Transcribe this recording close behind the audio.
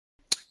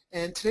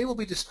and today we'll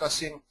be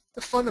discussing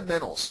the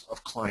fundamentals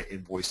of client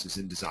invoices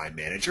in Design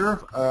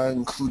Manager,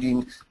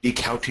 including the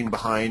accounting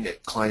behind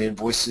client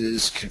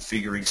invoices,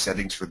 configuring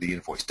settings for the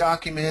invoice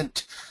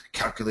document,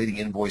 calculating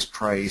invoice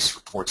price,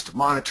 reports to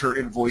monitor,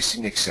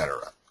 invoicing,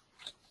 etc.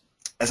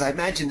 As I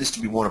imagine this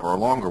to be one of our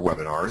longer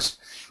webinars,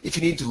 if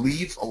you need to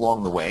leave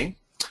along the way,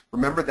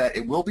 remember that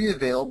it will be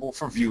available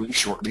for viewing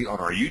shortly on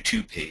our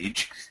YouTube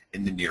page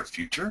in the near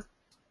future,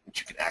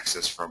 which you can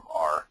access from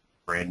our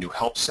brand new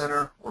Help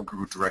Center or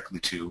go directly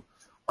to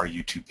our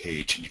YouTube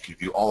page, and you can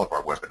view all of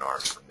our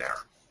webinars from there.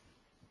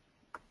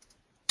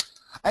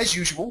 As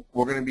usual,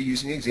 we're going to be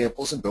using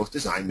examples in both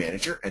Design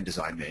Manager and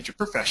Design Manager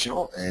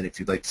Professional, and if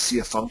you'd like to see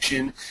a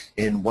function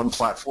in one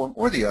platform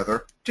or the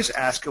other, just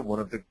ask in one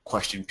of the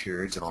question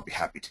periods and I'll be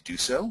happy to do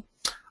so.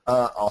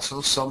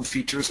 Also, some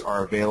features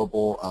are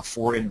available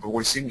for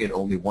invoicing in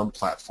only one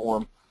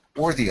platform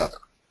or the other.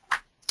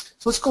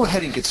 So let's go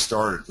ahead and get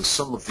started with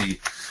some of the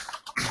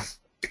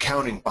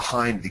accounting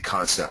behind the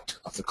concept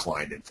of the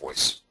client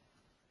invoice.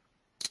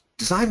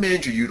 Design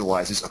Manager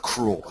utilizes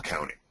accrual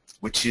accounting,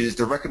 which is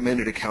the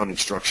recommended accounting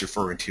structure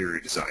for interior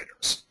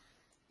designers.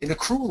 In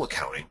accrual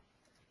accounting,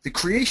 the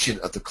creation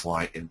of the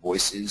client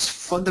invoice is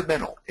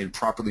fundamental in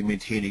properly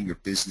maintaining your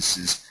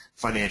business's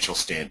financial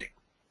standing.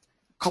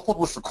 Coupled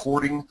with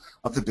recording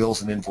of the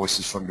bills and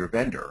invoices from your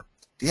vendor,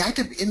 the act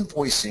of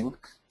invoicing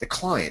the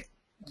client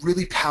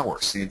really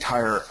powers the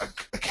entire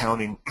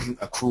accounting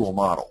accrual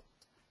model.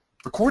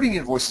 Recording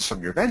invoices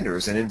from your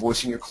vendors and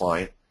invoicing your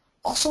client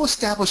also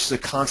establishes a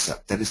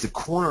concept that is the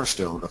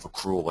cornerstone of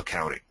accrual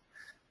accounting,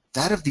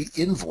 that of the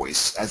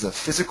invoice as a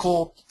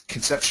physical,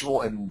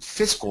 conceptual, and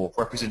fiscal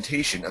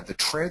representation of the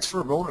transfer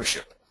of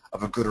ownership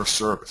of a good or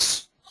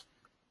service.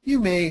 You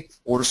may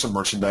order some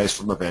merchandise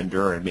from a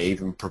vendor and may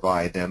even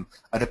provide them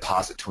a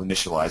deposit to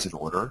initialize an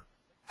order.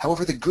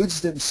 However, the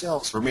goods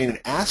themselves remain an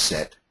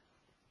asset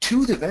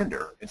to the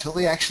vendor until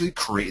they actually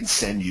create and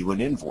send you an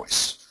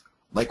invoice.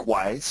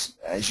 Likewise,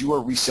 as you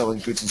are reselling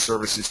goods and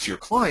services to your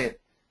client,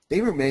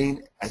 they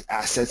remain as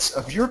assets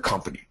of your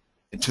company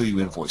until you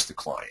invoice the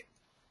client.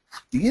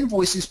 The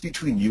invoices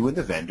between you and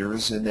the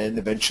vendors, and then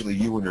eventually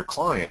you and your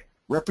client,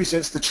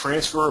 represents the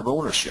transfer of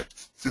ownership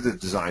through the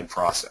design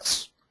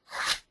process.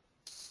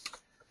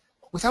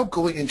 Without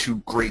going into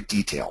great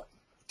detail,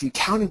 the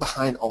accounting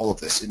behind all of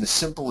this in the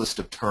simplest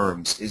of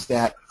terms is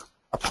that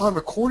upon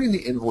recording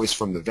the invoice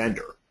from the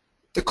vendor,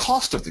 the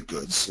cost of the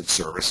goods and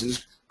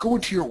services go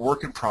into your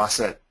work in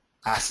process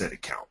asset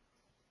account,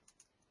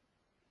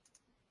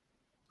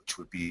 which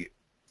would be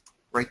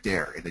right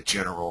there in the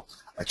general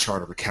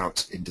chart of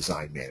accounts in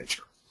Design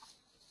Manager.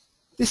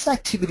 This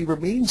activity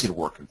remains in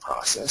work in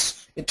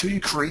process until you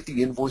create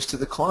the invoice to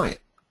the client.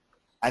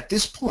 At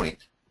this point,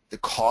 the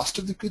cost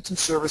of the goods and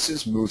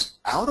services moves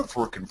out of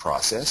work in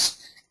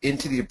process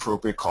into the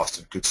appropriate cost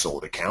of goods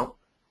sold account.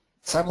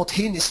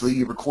 Simultaneously,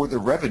 you record the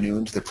revenue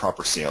into the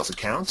proper sales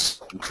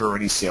accounts, incur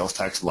any sales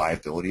tax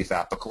liability if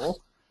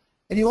applicable,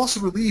 and you also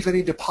relieve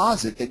any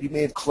deposit that you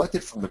may have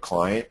collected from the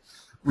client,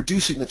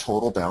 reducing the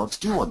total balance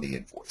due on the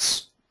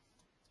invoice.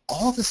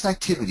 All of this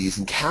activity is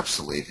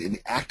encapsulated in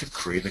the act of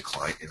creating the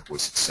client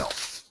invoice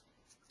itself.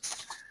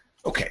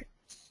 Okay,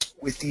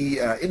 with the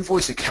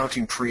invoice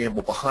accounting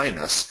preamble behind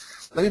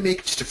us, let me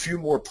make just a few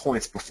more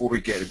points before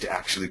we get into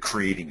actually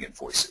creating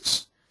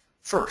invoices.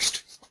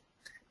 First,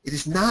 it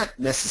is not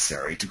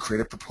necessary to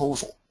create a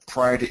proposal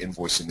prior to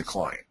invoicing the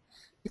client.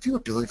 If you are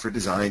billing for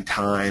design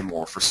time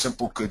or for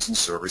simple goods and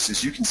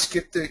services, you can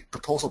skip the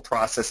proposal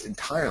process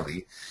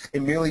entirely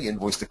and merely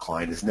invoice the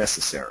client as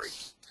necessary.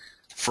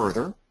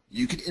 Further,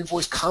 you can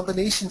invoice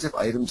combinations of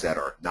items that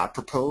are not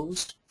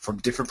proposed, from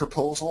different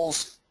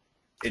proposals,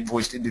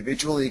 invoiced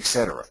individually,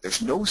 etc.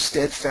 There's no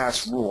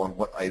steadfast rule on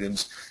what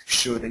items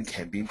should and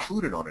can be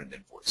included on an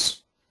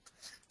invoice.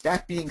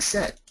 That being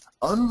said,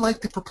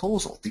 unlike the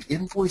proposal, the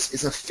invoice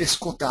is a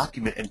fiscal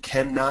document and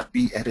cannot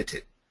be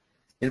edited.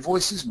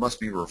 Invoices must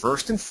be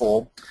reversed in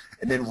full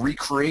and then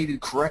recreated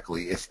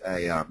correctly if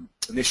an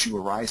issue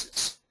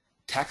arises.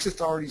 Tax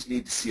authorities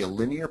need to see a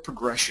linear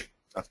progression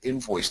of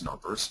invoice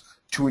numbers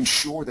to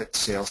ensure that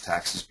sales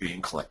tax is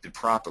being collected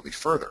properly.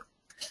 Further,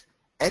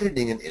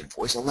 editing an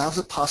invoice allows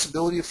the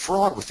possibility of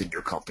fraud within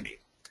your company.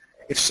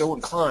 If so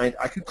inclined,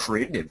 I could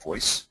create an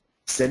invoice,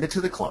 send it to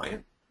the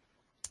client,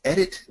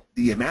 edit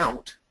the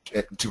amount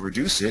to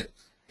reduce it,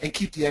 and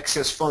keep the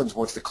excess funds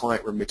once the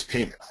client remits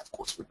payment. I, of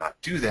course, would not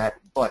do that,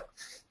 but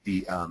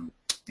the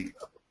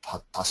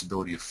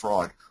possibility of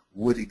fraud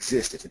would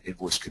exist if an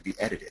invoice could be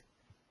edited.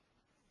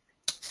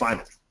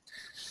 Finally,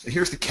 and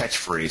here's the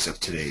catchphrase of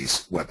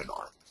today's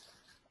webinar.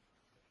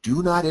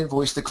 Do not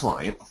invoice the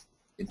client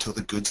until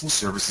the goods and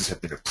services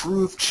have been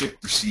approved,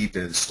 shipped, received,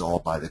 and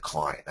installed by the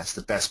client. That's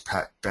the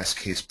best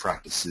case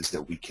practices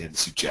that we can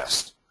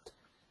suggest.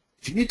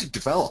 If you need to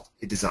develop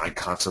a design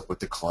concept with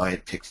the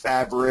client, pick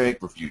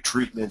fabric, review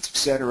treatments,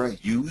 etc.,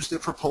 use the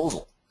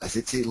proposal, as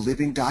it's a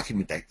living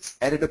document that is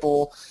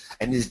editable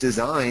and is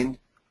designed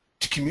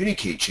to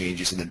communicate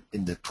changes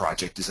in the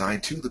project design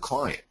to the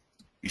client.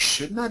 You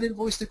should not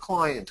invoice the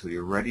client until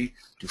you're ready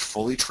to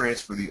fully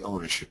transfer the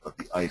ownership of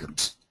the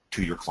items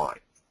to your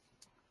client.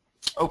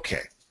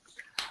 Okay,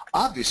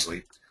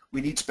 obviously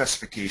we need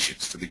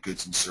specifications for the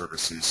goods and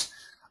services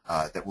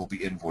that we'll be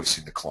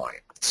invoicing the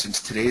client.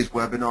 Since today's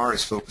webinar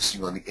is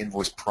focusing on the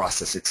invoice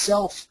process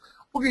itself,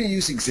 we're going to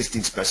use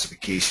existing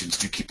specifications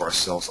to keep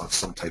ourselves on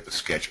some type of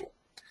schedule.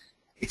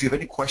 If you have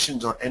any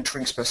questions on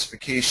entering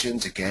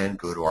specifications, again,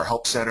 go to our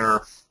help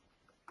center,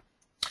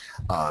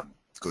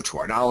 go to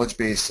our knowledge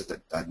base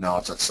at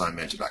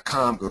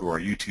knowledge.designmanager.com, go to our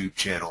YouTube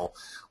channel,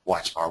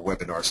 watch our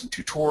webinars and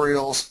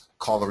tutorials,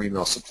 call or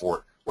email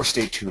support, or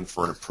stay tuned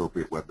for an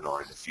appropriate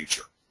webinar in the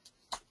future.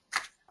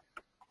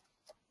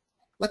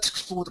 Let's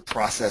explore the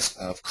process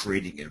of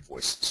creating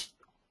invoices.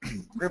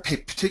 We're going to pay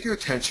particular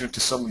attention to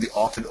some of the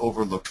often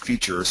overlooked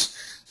features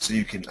so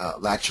you can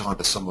latch on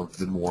to some of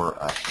the more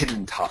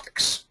hidden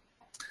topics.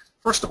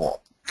 First of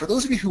all, for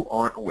those of you who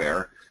aren't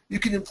aware, you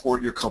can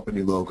import your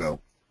company logo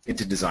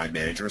into Design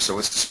Manager so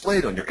it's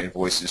displayed on your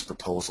invoices,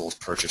 proposals,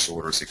 purchase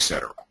orders,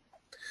 etc.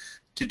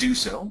 To do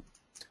so,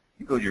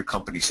 you go to your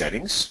company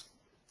settings,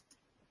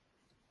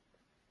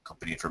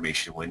 company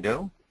information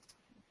window,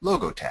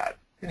 logo tab,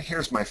 and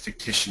here's my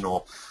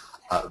fictional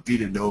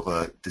Vita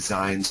Nova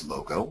Designs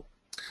logo.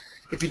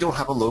 If you don't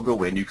have a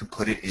logo in, you can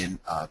put it in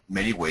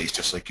many ways,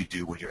 just like you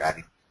do when you're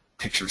adding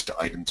pictures to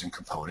items and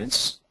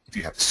components. If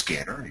you have a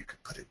scanner, you can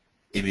put an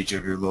image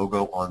of your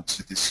logo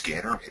onto the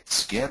scanner, hit the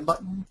scan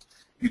button.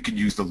 You can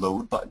use the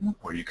load button,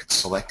 where you can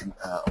select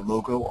a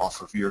logo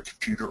off of your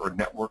computer or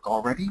network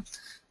already.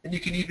 And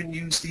you can even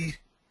use the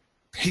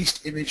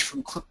paste image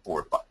from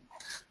clipboard button.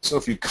 So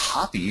if you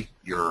copy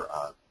your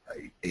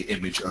a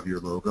image of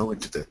your logo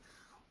into the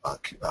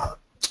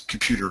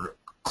computer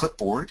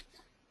clipboard,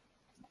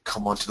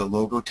 come onto the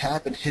logo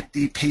tab and hit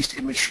the paste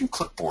image from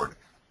clipboard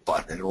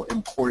button, and it will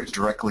import it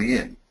directly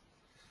in.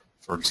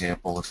 For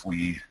example, if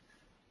we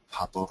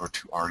hop over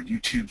to our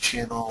YouTube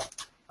channel,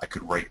 I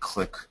could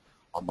right-click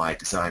on my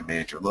Design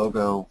Manager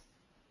logo,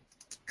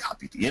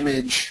 copy the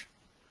image,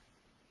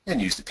 and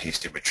use the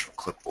paste image from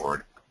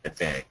clipboard, and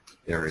bang,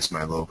 there is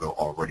my logo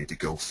all ready to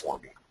go for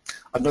me.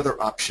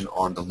 Another option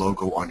on the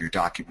logo on your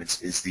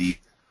documents is the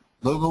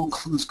Logo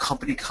Includes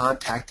Company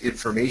Contact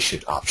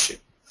Information option.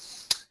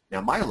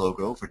 Now, my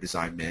logo for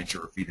Design Manager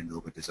or Vita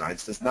Nova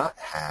Designs does not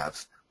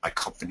have my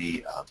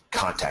company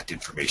contact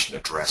information,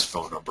 address,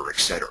 phone number,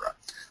 etc.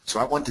 So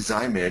I want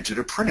Design Manager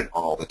to print it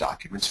on all the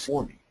documents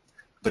for me.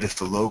 But if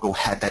the logo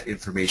had that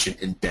information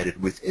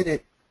embedded within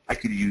it, I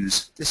could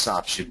use this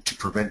option to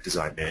prevent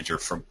Design Manager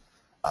from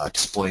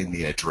displaying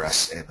the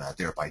address and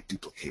thereby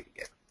duplicating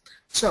it.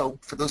 So,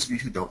 for those of you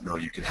who don't know,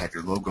 you can have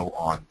your logo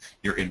on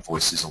your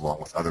invoices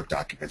along with other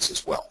documents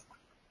as well.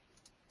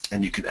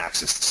 And you can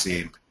access the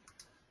same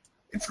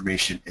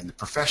information in the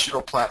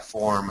professional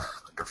platform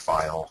under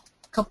File,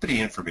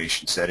 Company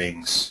Information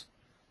Settings,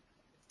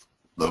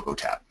 Logo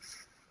tab.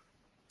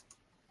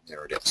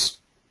 There it is.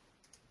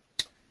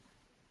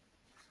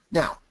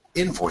 Now,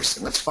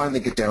 invoicing. Let's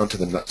finally get down to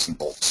the nuts and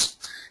bolts.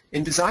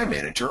 In Design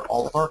Manager,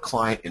 all of our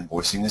client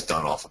invoicing is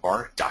done off of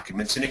our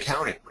Documents and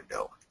Accounting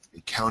window.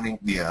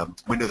 The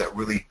window that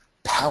really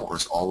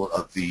powers all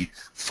of the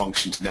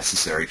functions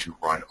necessary to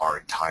run our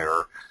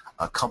entire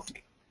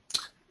company.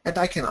 And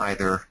I can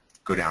either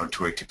go down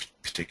to a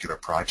particular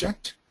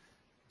project,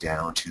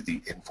 down to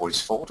the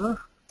invoice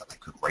folder, I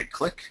could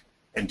right-click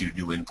and do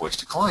New Invoice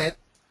to Client,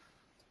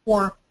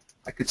 or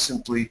I could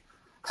simply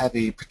have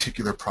a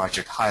particular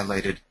project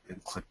highlighted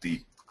and click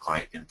the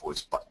Client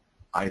Invoice button.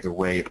 Either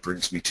way, it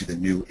brings me to the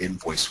New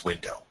Invoice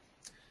window.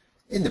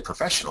 In the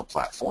Professional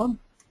platform,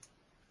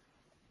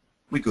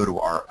 we go to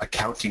our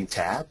Accounting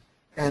tab,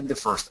 and the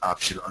first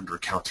option under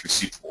Accounts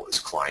Receivable is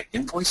Client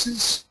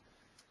Invoices,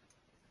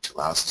 which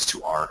allows us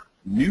to our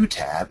New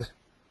tab,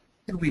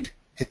 and we'd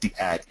hit the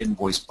Add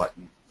Invoice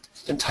button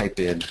and type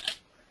in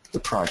the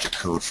project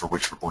code for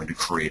which we're going to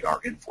create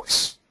our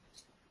invoice.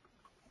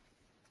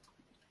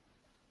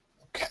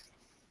 Okay.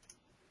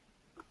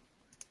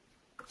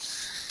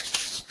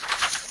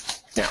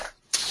 Now,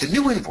 the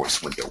New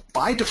Invoice window,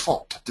 by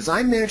default,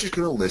 Design Manager is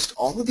going to list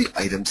all of the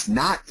items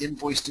not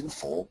invoiced in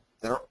full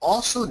that are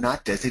also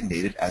not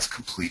designated as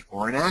complete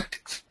or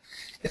inactive.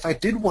 If I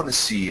did want to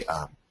see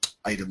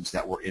items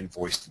that were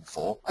invoiced in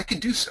full, I can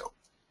do so.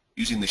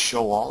 Using the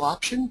Show All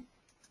option,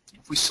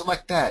 if we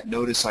select that,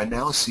 notice I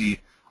now see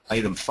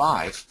item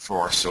 5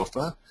 for our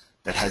sofa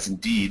that has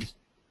indeed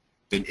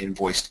been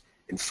invoiced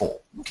in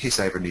full. In case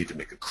I ever need to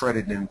make a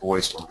credit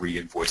invoice or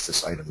re-invoice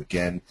this item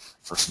again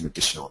for some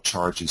additional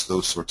charges,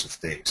 those sorts of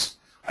things,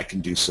 I can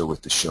do so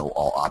with the Show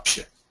All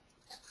option.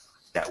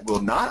 That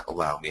will not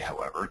allow me,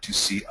 however, to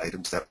see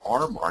items that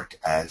are marked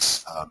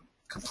as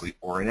complete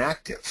or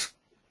inactive.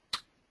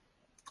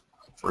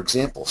 For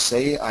example,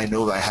 say I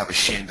know that I have a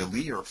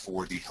chandelier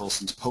for the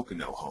Hilson's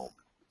Pocono home.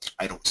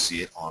 I don't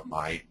see it on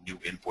my New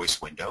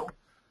Invoice window,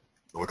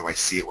 nor do I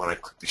see it when I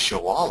click the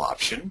Show All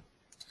option.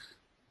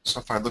 So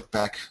if I look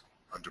back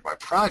under my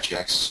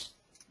projects,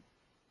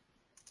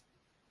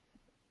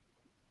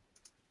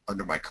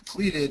 under my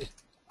completed,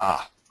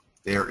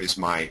 there is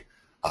my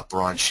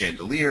bronze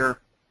chandelier.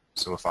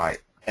 So if I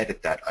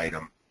edit that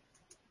item,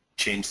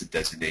 change the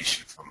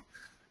designation from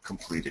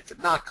completed but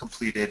not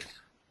completed,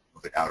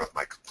 move it out of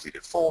my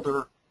completed folder.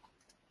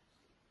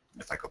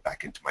 And if I go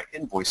back into my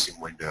invoicing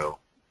window,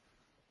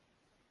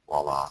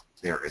 voila,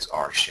 there is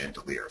our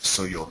chandelier.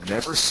 So you'll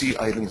never see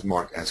items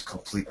marked as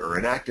complete or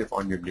inactive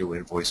on your new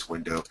invoice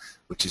window,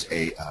 which is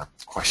a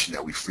question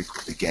that we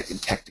frequently get in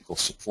technical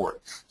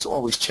support. So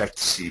always check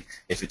to see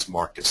if it's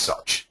marked as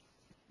such.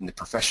 In the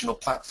professional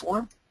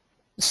platform,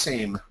 the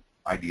same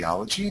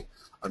ideology.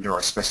 Under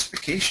our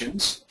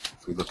specifications,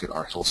 if we look at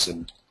our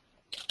Hilson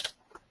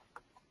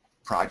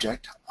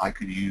project, I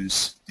could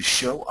use the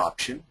show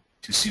option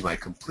to see my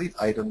complete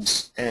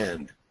items,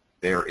 and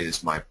there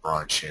is my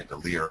bronze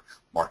chandelier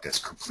marked as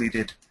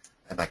completed,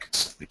 and I could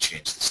simply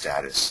change the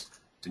status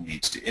to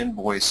needs to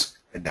invoice,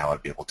 and now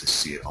I'd be able to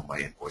see it on my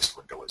invoice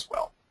window as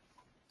well.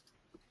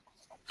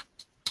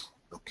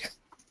 Okay.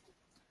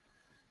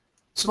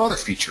 Some other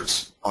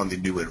features on the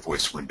new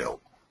invoice window.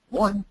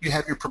 One, you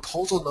have your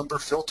proposal number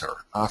filter.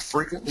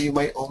 Frequently, you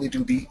might only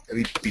be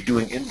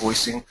doing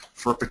invoicing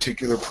for a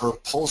particular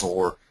proposal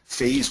or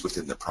phase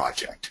within the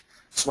project.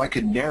 So I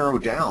can narrow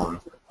down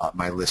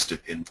my list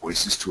of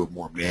invoices to a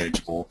more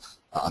manageable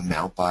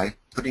amount by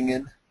putting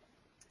in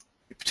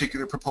a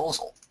particular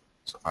proposal.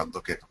 So if I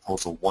look at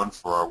proposal 1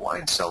 for our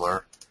wine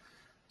cellar,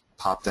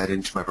 pop that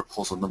into my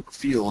proposal number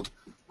field,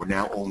 we're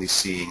now only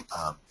seeing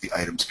the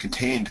items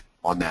contained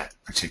on that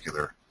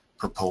particular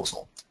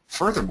proposal.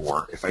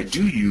 Furthermore, if I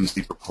do use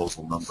the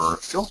proposal number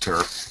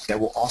filter, that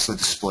will also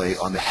display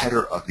on the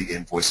header of the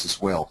invoice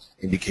as well,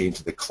 indicating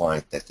to the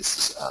client that this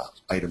is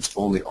items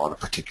only on a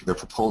particular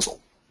proposal.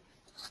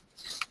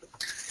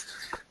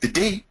 The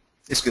date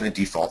is going to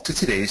default to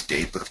today's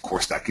date, but of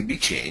course that can be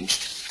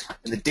changed.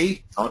 And the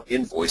date on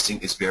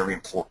invoicing is very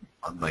important.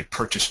 Unlike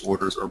purchase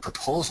orders or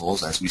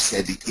proposals, as we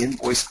said, the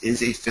invoice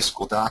is a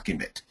fiscal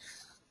document.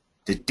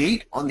 The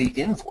date on the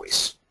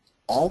invoice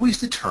always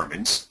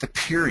determines the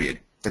period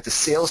that the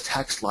sales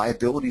tax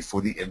liability for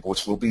the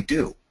invoice will be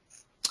due.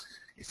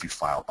 If you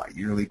file by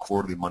yearly,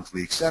 quarterly,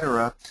 monthly,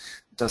 etc.,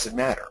 it doesn't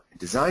matter. In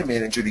Design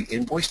Manager, the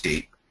invoice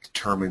date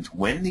determines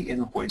when the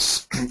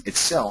invoice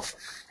itself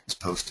is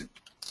posted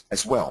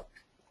as well.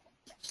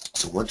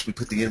 So once we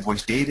put the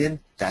invoice date in,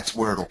 that's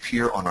where it'll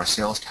appear on our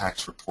sales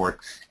tax report,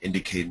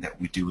 indicating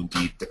that we do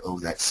indeed owe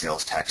that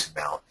sales tax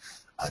amount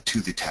to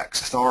the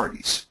tax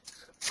authorities.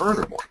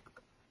 Furthermore,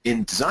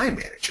 in Design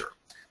Manager,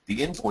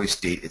 the invoice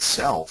date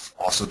itself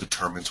also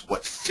determines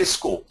what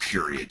fiscal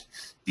period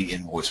the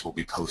invoice will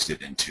be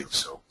posted into.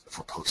 So if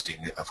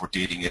we're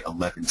dating it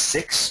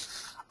 11/6,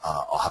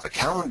 I'll have a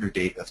calendar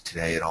date of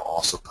today, and I'll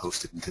also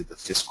post it into the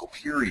fiscal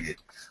period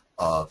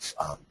of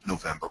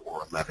November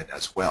or 11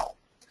 as well.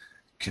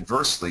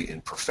 Conversely,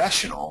 in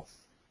Professional,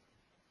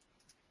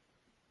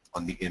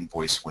 on the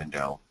invoice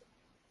window,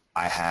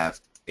 I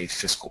have a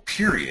fiscal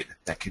period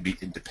that can be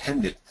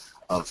independent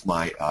of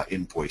my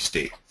invoice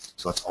date.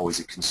 So that's always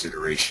a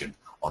consideration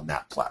on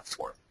that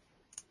platform.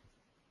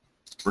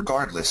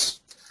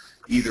 Regardless,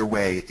 either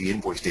way, the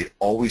invoice date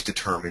always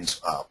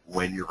determines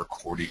when you're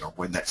recording or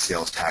when that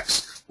sales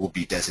tax will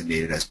be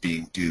designated as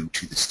being due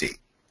to the state.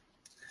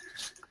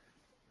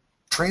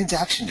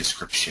 Transaction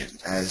description,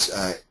 as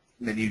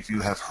many of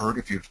you have heard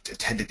if you've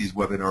attended these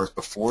webinars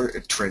before,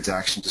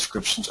 transaction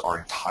descriptions are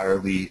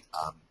entirely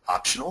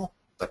optional,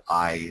 but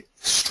I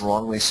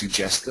strongly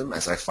suggest them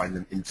as I find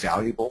them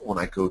invaluable when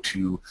I go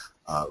to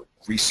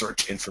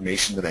research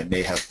information that I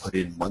may have put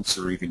in months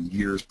or even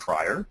years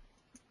prior.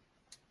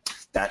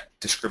 That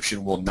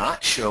description will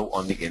not show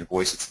on the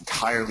invoice. It's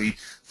entirely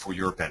for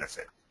your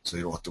benefit, so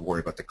you don't have to worry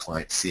about the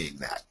client seeing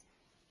that.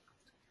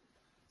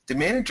 The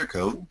manager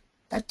code,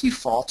 that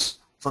defaults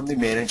from the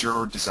manager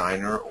or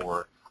designer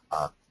or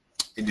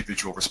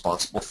individual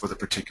responsible for the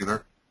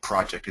particular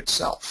project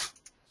itself.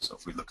 So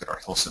if we look at our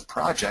Hilson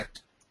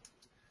project,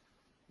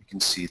 we can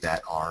see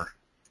that our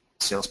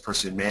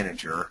salesperson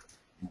manager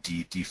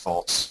indeed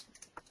defaults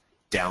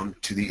down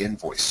to the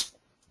invoice.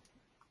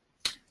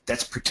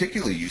 That's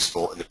particularly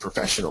useful in the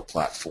professional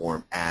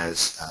platform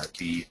as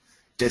the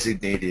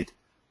designated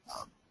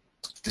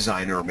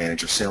designer or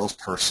manager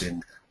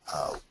salesperson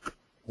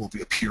will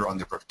appear on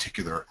the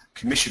particular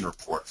commission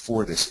report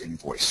for this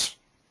invoice.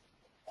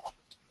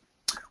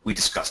 We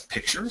discussed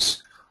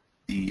pictures.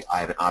 I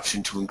have an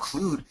option to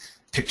include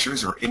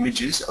pictures or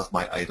images of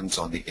my items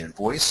on the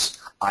invoice.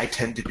 I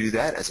tend to do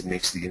that as it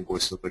makes the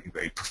invoice look like a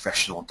very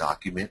professional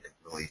document. It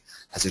really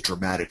has a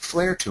dramatic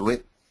flair to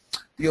it.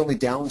 The only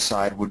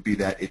downside would be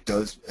that it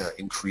does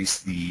increase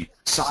the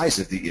size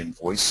of the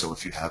invoice. So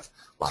if you have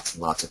lots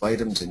and lots of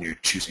items and you're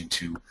choosing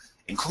to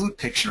include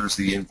pictures,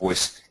 the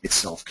invoice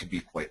itself can be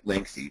quite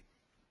lengthy.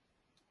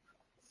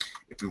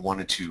 If we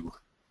wanted to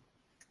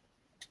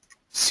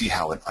see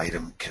how an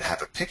item can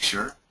have a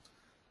picture,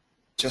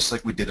 just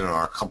like we did on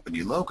our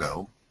company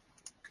logo,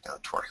 go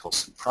down to our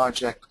Hilson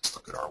project, let's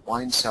look at our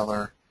wine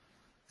cellar.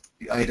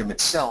 The item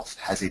itself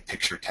has a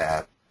picture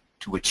tab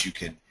to which you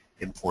can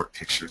import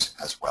pictures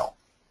as well.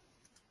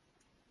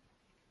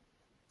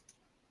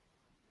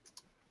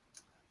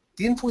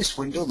 The invoice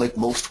window, like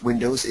most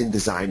windows in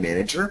Design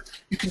Manager,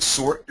 you can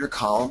sort your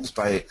columns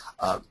by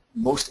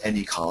most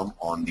any column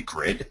on the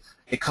grid.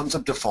 It comes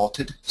up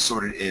defaulted,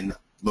 sorted in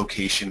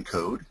location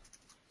code.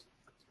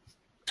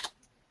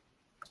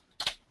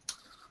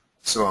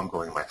 So I'm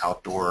going to my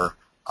outdoor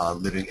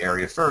living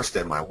area first,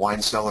 then my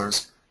wine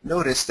cellars.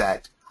 Notice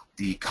that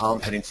the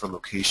column heading for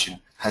location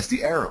has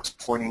the arrows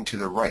pointing to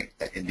the right.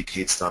 That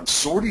indicates that I'm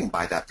sorting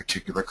by that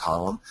particular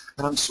column,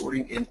 and I'm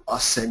sorting in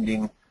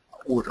ascending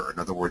order, in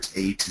other words,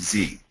 A to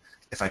Z.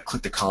 If I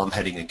click the column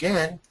heading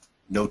again,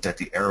 note that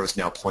the arrows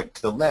now point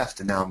to the left,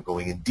 and now I'm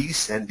going in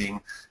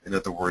descending, in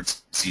other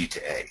words, Z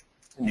to A.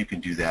 And you can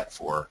do that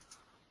for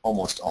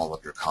almost all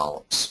of your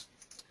columns.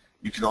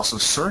 You can also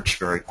search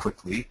very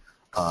quickly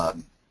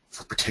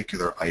for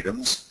particular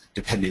items,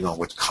 depending on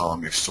which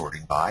column you're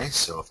sorting by.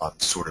 So if I'm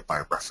sorted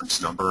by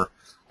reference number,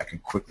 I can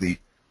quickly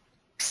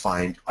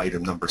find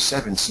item number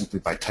 7 simply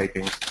by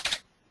typing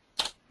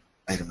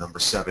item number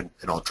 7,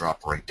 and I'll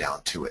drop right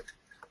down to it.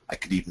 I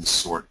could even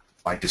sort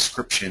by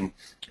description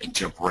and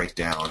jump right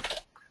down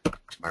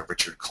to my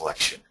Richard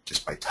collection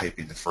just by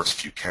typing the first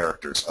few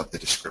characters of the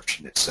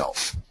description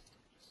itself.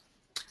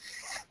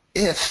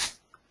 If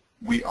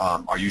we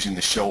are using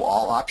the Show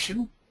All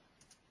option,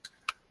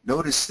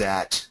 notice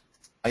that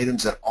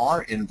items that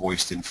are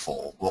invoiced in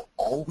full will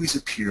always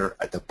appear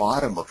at the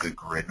bottom of the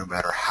grid no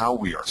matter how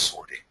we are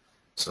sorting.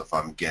 So if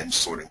I'm again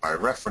sorting by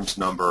reference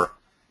number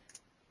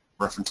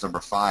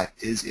 5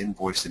 is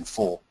invoiced in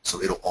full,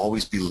 so it'll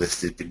always be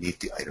listed beneath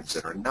the items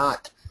that are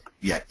not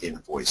yet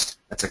invoiced.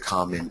 That's a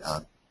common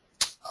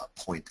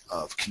point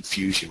of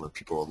confusion when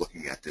people are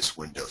looking at this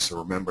window. So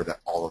remember that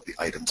all of the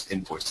items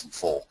invoiced in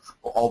full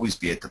will always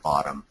be at the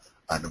bottom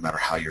no matter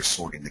how you're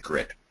sorting the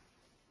grid.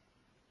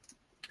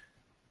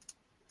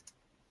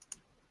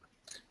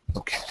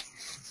 Okay,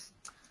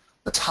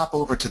 let's hop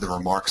over to the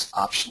Remarks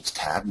Options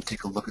tab and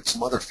take a look at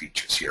some other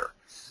features here.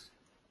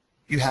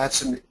 You have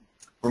some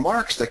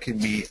remarks that can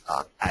be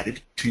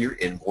added to your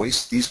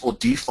invoice. These will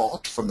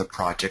default from the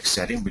project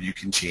setting, but you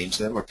can change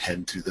them or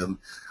append to them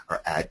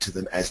or add to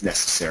them as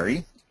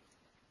necessary.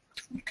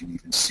 You can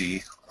even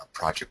see a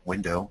project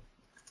window.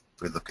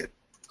 If we look at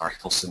our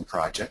Hilson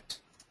project,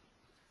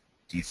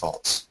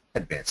 defaults,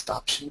 advanced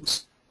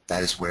options.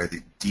 That is where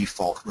the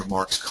default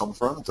remarks come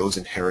from. Those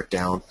inherit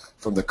down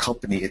from the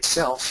company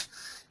itself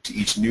to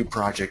each new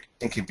project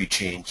and can be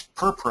changed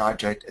per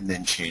project and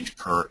then changed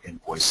per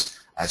invoice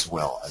as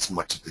well, as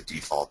much of the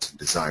defaults in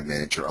Design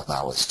Manager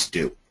allow us to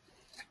do.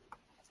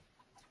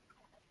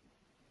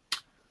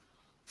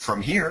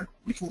 From here,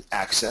 we can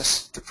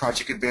access the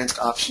Project Advanced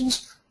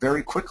options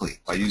very quickly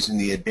by using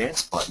the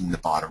Advanced button in the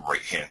bottom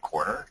right-hand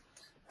corner.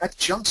 That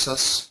jumps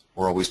us.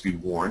 We'll always be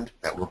warned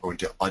that we're going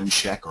to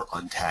uncheck or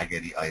untag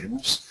any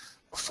items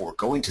before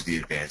going to the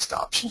Advanced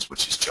options,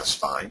 which is just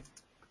fine.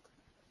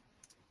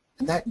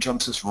 And that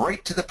jumps us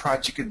right to the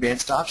Project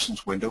Advanced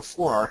Options window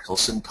for our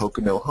Hilson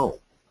Pocono home.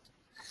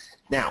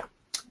 Now,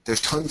 there's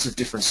tons of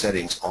different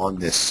settings on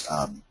this,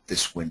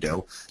 this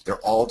window. They're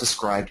all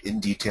described in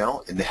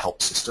detail in the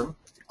Help system.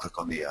 If you click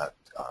on the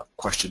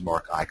question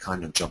mark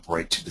icon, you'll jump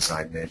right to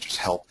Design Manager's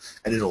Help,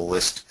 and it'll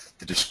list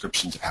the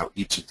descriptions of how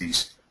each of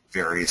these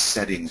various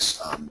settings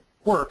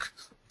work.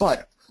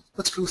 But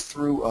let's go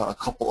through a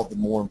couple of the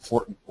more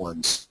important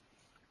ones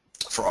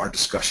for our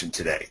discussion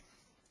today.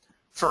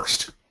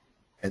 First,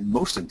 and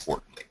most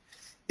importantly,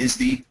 is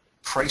the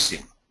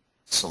pricing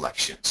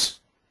selections.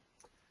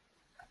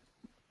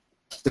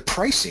 The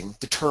pricing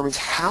determines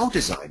how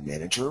Design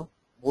Manager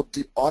will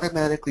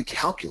automatically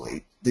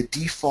calculate the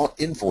default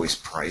invoice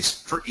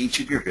price for each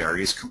of your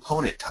various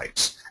component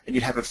types. And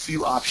you have a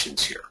few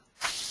options here.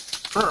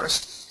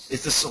 First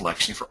is the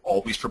selection for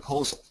Always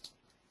Proposal.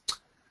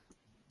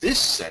 This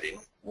setting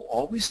will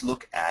always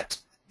look at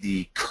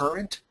the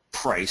current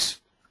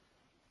price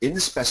in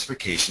the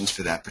specifications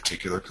for that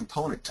particular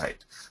component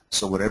type.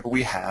 So whatever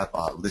we have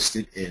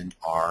listed in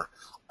our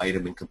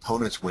item and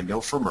components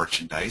window for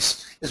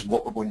merchandise is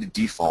what we're going to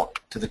default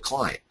to the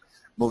client.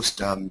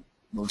 Most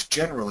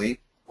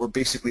generally, we're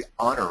basically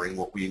honoring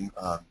what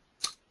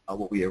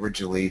we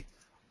originally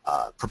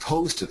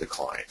proposed to the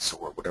client. So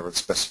whatever the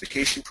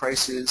specification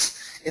price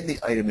is in the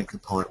item and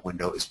component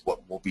window is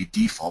what we'll be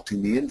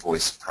defaulting the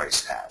invoice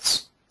price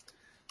as.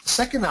 The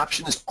second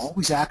option is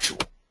Always Actual.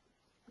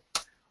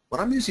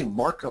 When I'm using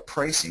markup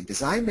pricing,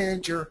 Design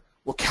Manager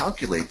will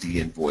calculate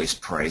the invoice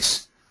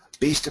price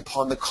based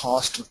upon the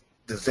cost of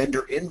the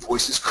vendor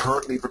invoices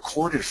currently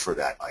recorded for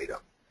that item.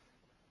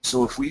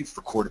 So if we've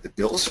recorded the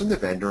bills from the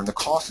vendor and the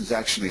cost is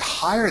actually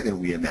higher than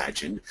we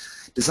imagined,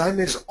 Design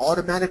Manager is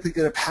automatically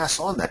going to pass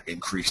on that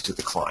increase to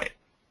the client.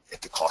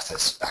 If the cost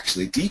has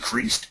actually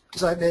decreased,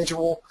 Design Manager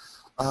will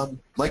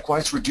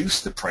likewise reduce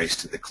the price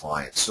to the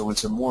client. So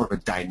it's more of a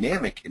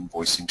dynamic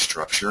invoicing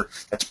structure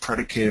that's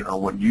predicated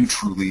on what you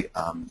truly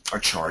are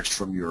charged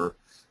from your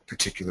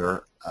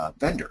particular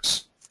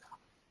vendors.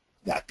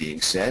 That being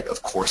said,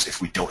 of course,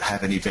 if we don't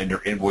have any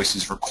vendor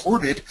invoices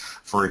recorded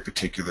for a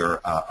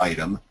particular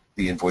item,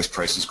 the invoice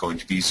price is going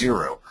to be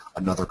 0.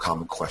 Another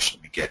common question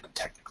we get in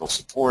technical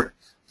support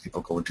If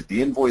I'll go into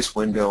the invoice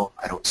window,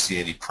 I don't see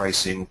any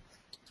pricing.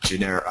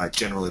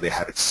 Generally, they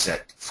have it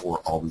set for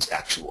always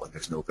actual, and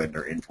there's no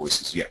vendor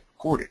invoices yet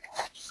recorded.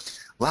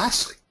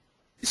 Lastly,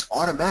 is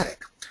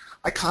automatic.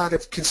 I kind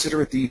of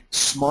consider it the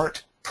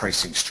smart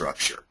pricing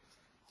structure.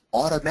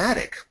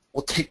 Automatic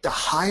will take the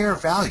higher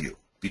value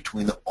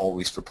between the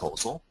always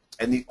proposal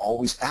and the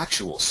always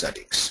actual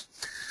settings.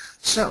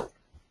 So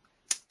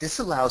this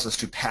allows us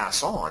to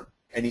pass on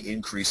any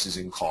increases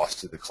in cost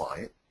to the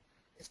client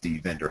if the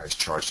vendor has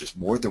charged us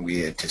more than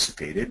we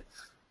anticipated,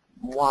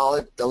 while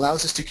it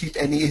allows us to keep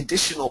any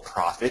additional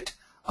profit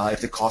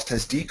if the cost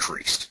has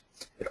decreased.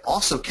 It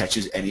also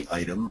catches any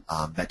item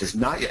that does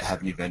not yet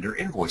have any vendor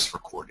invoice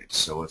recorded.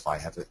 So if I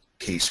have a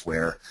case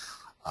where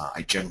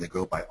I generally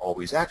go by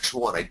always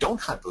actual and I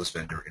don't have those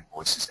vendor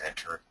invoices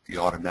entered, the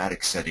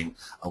automatic setting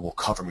will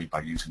cover me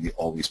by using the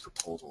always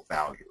proposal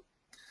value.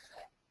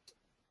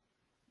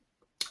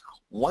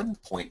 One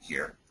point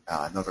here,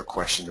 another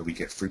question that we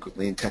get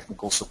frequently in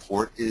technical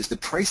support, is the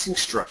pricing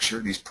structure.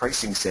 These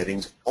pricing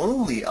settings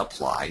only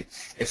apply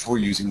if we're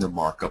using the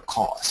markup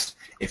cost.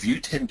 If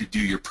you tend to do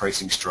your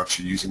pricing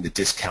structure using the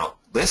discount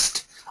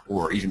list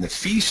or even the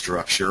fee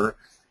structure,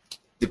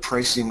 the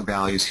pricing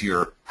values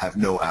here have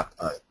no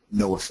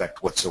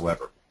effect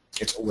whatsoever.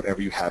 It's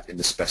whatever you have in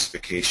the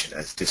specification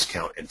as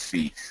discount and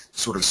fee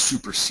sort of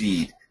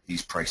supersede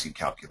these pricing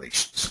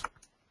calculations.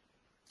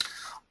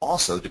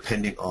 Also,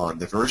 depending on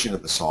the version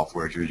of the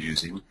software you're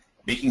using,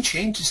 making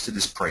changes to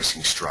this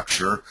pricing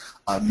structure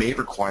may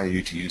require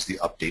you to use the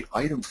update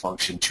item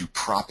function to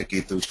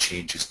propagate those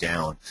changes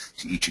down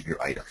to each of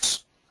your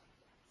items.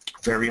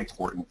 Very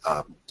important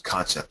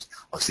concept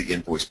of the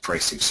invoice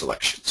pricing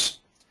selections.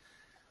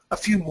 A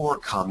few more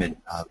common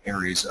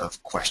areas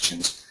of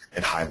questions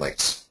and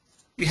highlights.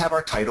 We have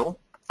our title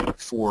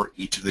for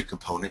each of the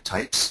component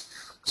types.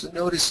 So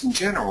notice in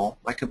general,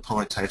 my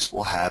component types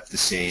will have the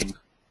same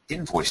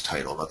invoice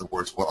title. In other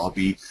words, what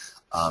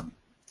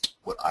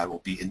I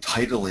will be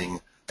entitling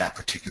that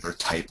particular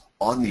type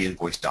on the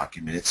invoice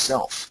document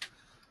itself.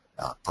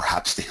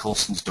 Perhaps the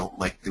Hilsons don't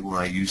like that when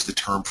I use the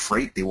term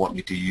freight. They want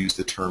me to use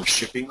the term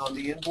shipping on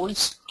the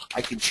invoice.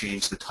 I can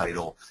change the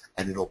title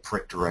and it'll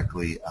print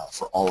directly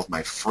for all of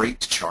my freight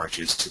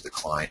charges to the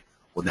client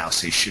will now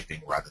say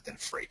shipping rather than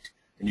freight.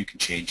 And you can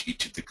change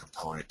each of the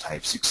component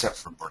types except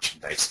for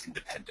merchandise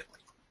independently.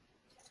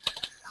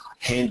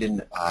 Hand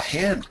in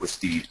hand with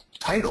the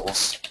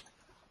titles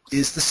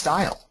is the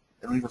style.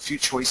 And we have a few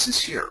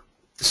choices here.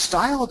 The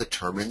style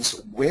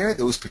determines where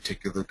those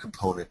particular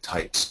component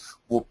types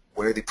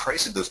where the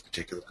price of those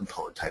particular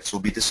component types will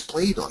be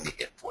displayed on the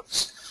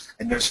invoice.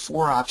 And there's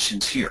 4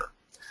 options here.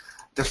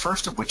 The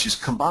first of which is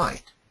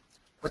combined.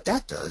 What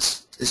that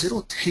does is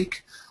it'll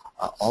take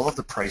all of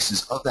the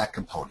prices of that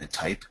component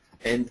type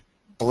and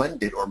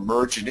blend it or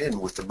merge it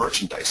in with the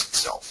merchandise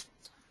itself.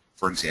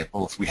 For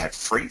example, if we had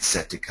freight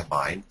set to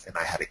combine and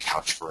I had a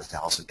couch for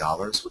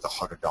 $1,000 with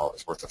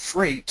 $100 worth of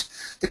freight,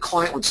 the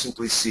client would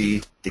simply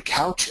see the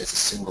couch as a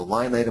single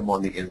line item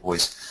on the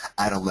invoice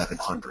at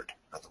 $1,100.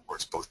 In other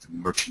words, both the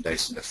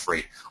merchandise and the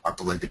freight are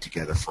blended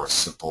together for a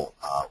simple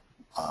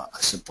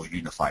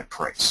unified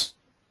price.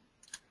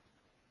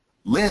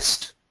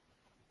 List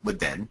would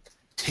then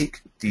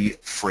take the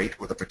freight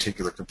with a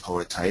particular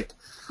component type,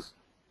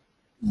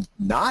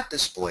 not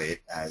display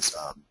it as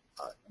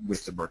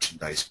with the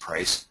merchandise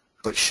price,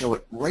 but show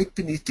it right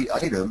beneath the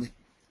item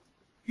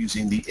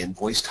using the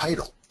invoice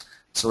title.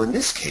 So in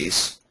this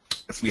case,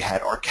 if we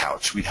had our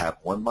couch, we'd have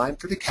one line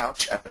for the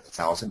couch at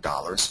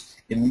 $1,000.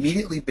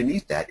 Immediately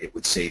beneath that, it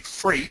would say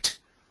freight,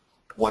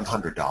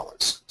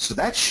 $100. So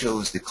that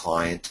shows the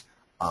client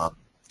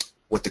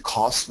what the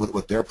cost,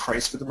 what their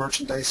price for the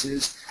merchandise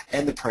is,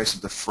 and the price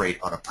of the freight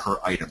on a per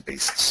item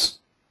basis.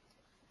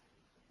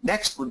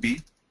 Next would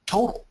be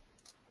total.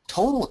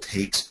 Total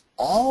takes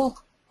all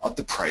of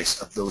the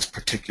price of those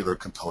particular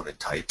component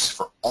types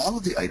for all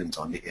of the items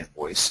on the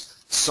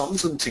invoice,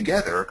 sums them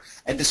together,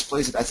 and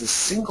displays it as a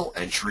single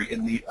entry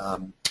in the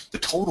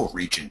total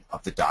region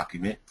of the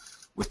document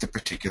with the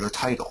particular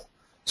title.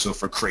 So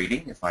for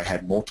crating, if I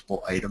had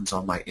multiple items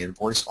on my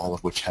invoice, all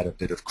of which had a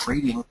bit of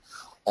crating,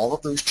 all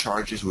of those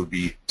charges would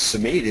be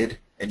summated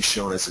and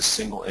shown as a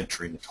single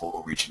entry in the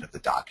total region of the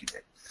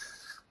document.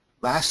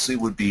 Lastly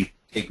would be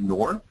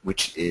ignore,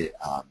 which is,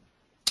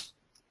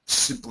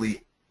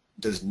 simply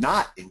does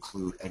not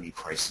include any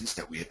prices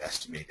that we have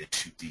estimated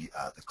to the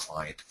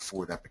client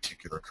for that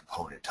particular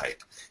component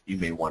type. You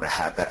may want to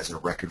have that as a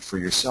record for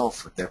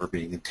yourself with never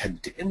being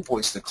intended to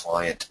invoice the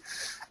client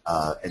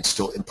and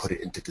still input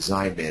it into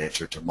Design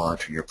Manager to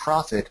monitor your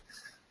profit.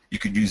 You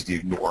can use the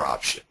ignore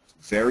option.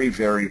 Very,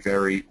 very,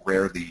 very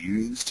rarely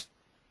used.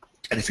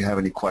 And if you have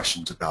any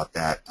questions about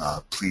that,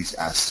 please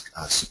ask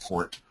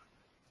support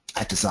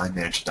at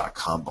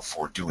designmanager.com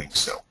before doing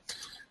so.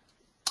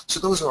 So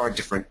those are our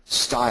different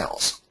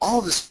styles. All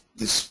of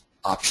these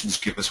options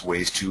give us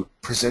ways to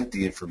present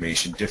the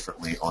information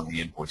differently on the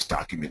invoice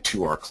document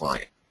to our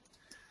client.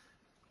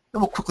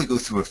 And we'll quickly go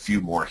through a few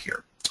more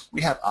here.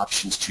 We have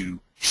options to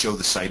show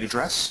the site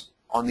address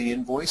on the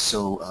invoice.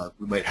 So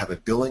we might have a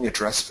billing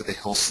address for the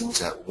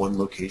Hilsons at one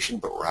location,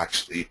 but we're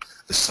actually,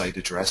 the site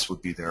address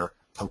would be their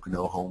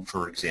Pocono home,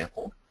 for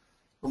example.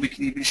 And we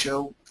can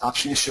even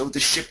option to show the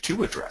ship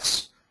to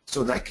address.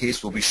 So in that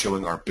case, we'll be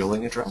showing our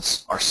billing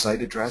address, our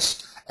site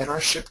address, and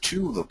our ship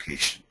to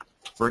location.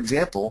 For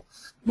example,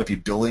 we might be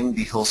billing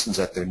the Hilsons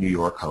at their New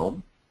York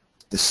home.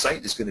 The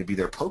site is going to be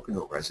their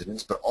Pocono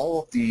residence, but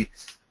all of the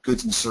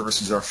goods and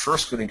services are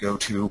first going to go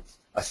to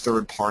a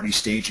third-party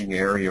staging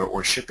area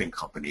or shipping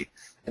company.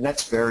 And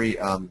that's very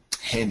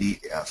handy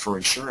for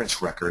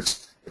insurance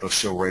records. It'll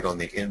show right on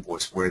the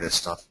invoice where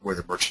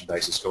the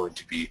merchandise is going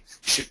to be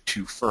shipped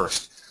to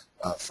first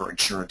for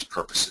insurance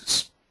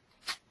purposes.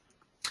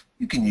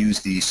 You can use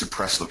the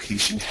suppress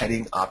location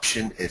heading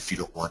option if you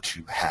don't want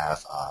to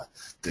have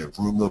the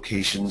room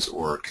locations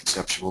or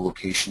conceptual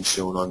locations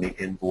shown on the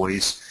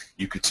invoice.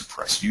 You could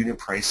suppress unit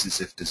prices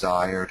if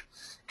desired.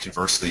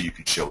 Conversely, you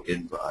could show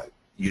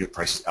unit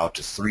prices out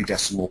to 3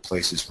 decimal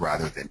places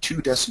rather than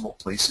 2 decimal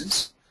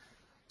places.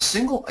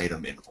 Single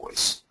item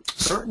invoice.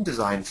 Certain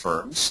design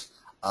firms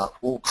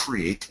will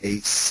create a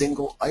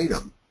single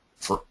item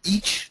for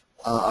each,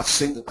 a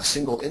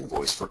single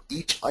invoice for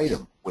each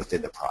item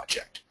within the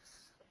project.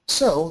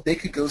 So they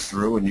could go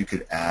through and you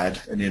could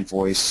add an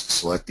invoice,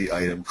 select the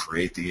item,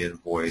 create the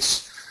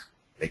invoice,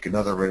 make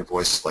another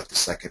invoice, select the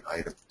second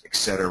item,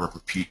 etc.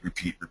 Repeat,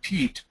 repeat,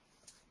 repeat.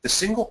 The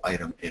single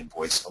item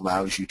invoice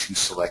allows you to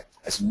select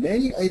as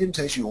many items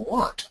as you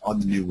want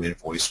on the new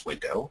invoice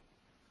window.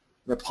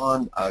 And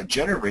upon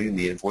generating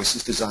the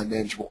invoices, Design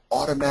Manager will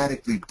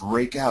automatically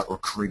break out or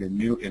create a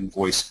new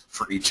invoice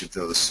for each of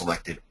those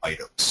selected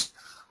items.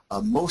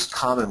 Most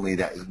commonly,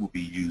 that will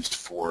be used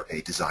for a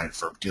design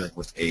firm dealing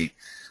with a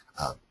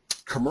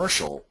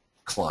commercial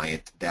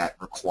client that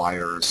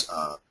requires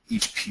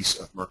each piece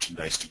of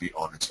merchandise to be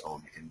on its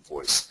own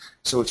invoice.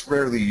 So it's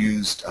rarely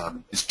used,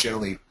 it's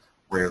generally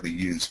rarely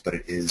used, but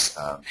it is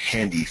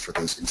handy for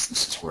those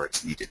instances where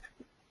it's needed.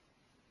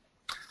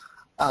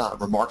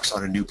 Remarks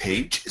on a new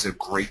page is a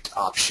great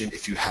option.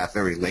 If you have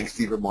very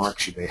lengthy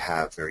remarks, you may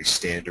have very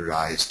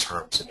standardized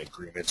terms and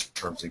agreements, or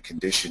terms and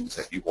conditions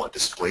that you want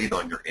displayed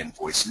on your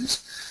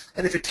invoices.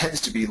 And if it tends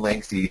to be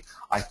lengthy,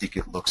 I think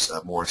it looks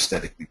more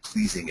aesthetically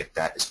pleasing if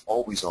that is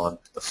always on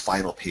the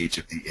final page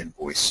of the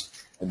invoice,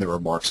 and the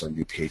remarks on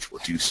new page will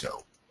do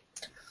so.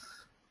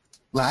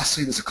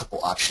 Lastly, there's a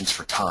couple options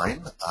for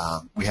time.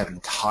 We have an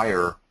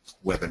entire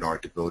webinar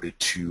devoted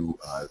to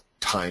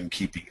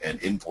timekeeping and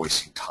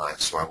invoicing time,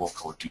 so I won't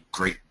go into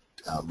great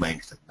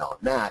length on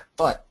that,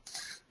 but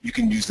you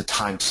can use the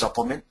time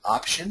supplement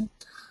option.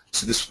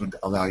 So this would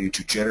allow you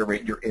to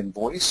generate your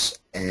invoice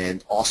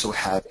and also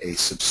have a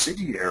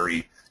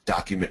subsidiary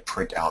document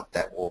printout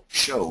that will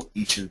show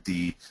each of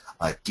the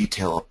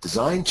detailed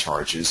design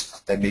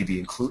charges that may be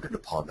included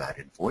upon that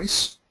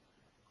invoice.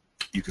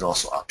 You can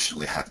also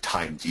optionally have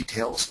time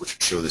details, which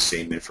would show the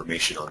same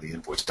information on the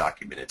invoice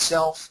document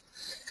itself.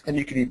 And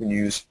you can even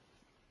use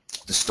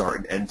the start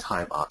and end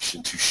time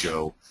option to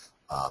show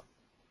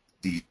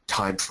the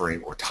time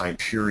frame or time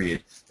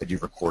period that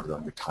you've recorded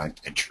on your time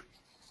entry.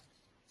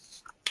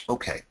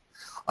 Okay,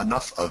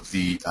 enough of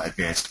the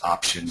advanced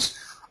options.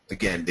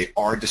 Again, they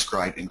are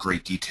described in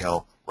great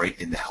detail right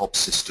in the help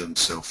system,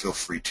 so feel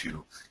free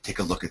to take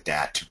a look at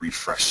that to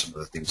refresh some of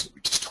the things that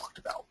we just talked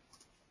about.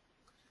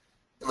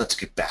 And let's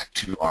get back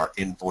to our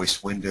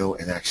invoice window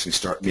and actually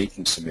start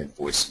making some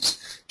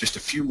invoices. Just a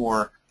few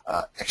more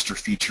extra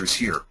features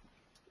here.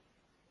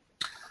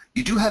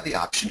 You do have the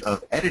option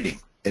of editing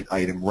an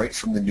item right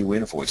from the new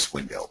invoice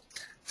window.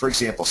 For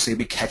example, say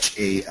we catch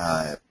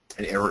an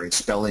error in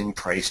spelling,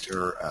 price,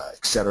 or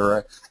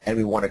etc., and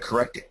we want to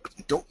correct it.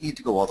 We don't need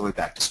to go all the way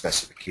back to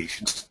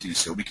specifications to do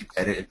so. We can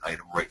edit an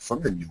item right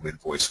from the new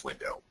invoice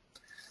window.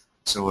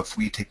 So if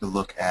we take a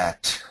look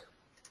at,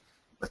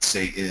 let's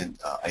say in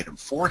item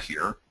 4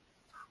 here,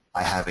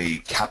 I have a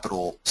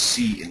capital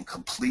C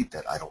incomplete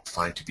that I don't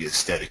find to be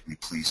aesthetically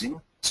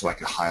pleasing. So I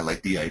can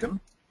highlight the item,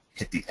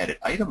 hit the Edit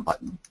Item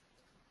button,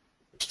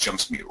 which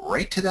jumps me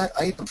right to that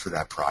item for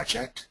that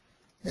project,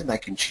 and I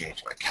can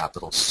change my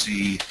capital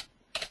C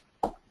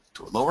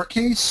to a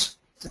lowercase.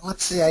 And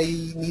let's say I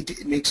need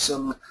to make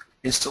some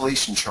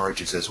installation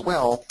charges as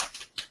well.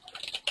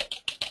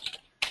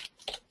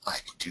 I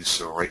can do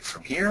so right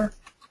from here.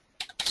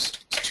 It's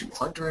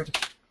 200.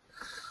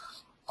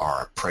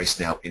 Our price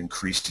now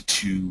increased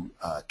to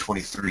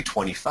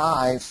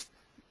 $23.25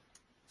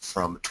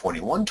 from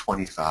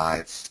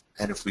 $21.25,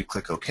 and if we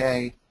click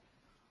OK,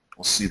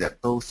 we'll see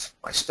that both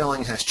my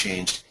spelling has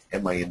changed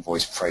and my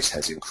invoice price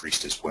has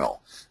increased as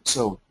well.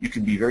 So you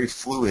can be very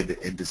fluid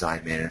in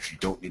Design Manager. You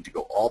don't need to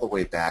go all the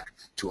way back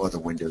to other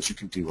windows. You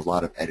can do a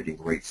lot of editing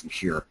right from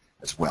here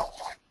as well.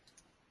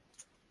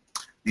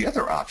 The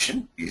other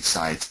option,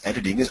 besides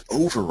editing, is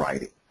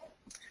overriding.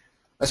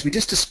 As we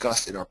just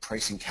discussed in our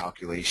pricing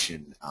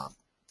calculation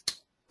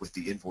with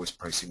the invoice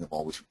pricing of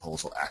always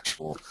proposal,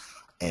 actual,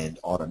 and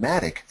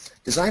automatic,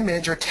 Design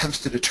Manager attempts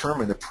to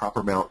determine the proper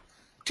amount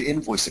to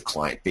invoice a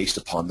client based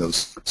upon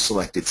those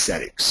selected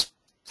settings.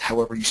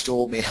 However, you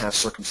still may have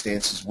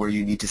circumstances where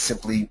you need to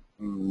simply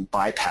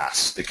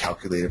bypass the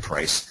calculated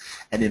price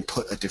and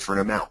input a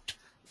different amount.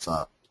 It's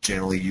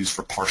generally used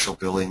for partial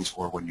billings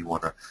or when you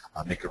want to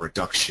make a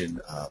reduction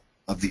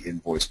of the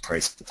invoice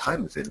price at the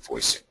time of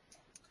invoicing.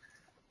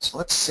 So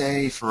let's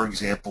say, for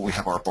example, we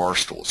have our bar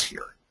stools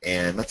here,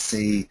 and let's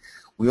say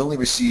we only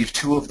received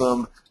 2 of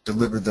them,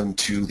 delivered them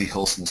to the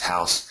Hilson's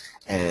house,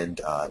 and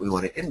we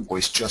want to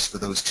invoice just for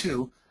those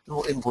 2, and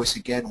we'll invoice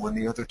again when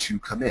the other 2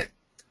 come in.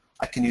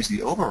 I can use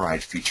the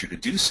override feature to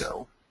do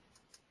so,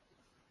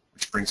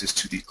 which brings us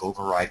to the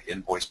override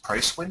invoice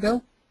price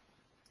window.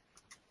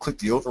 Click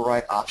the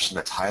override option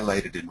that's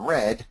highlighted in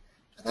red,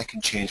 and I can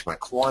change my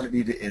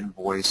quantity to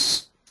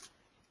invoice,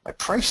 my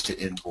price to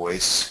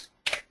invoice,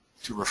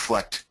 to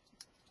reflect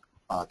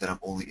that I'm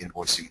only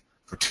invoicing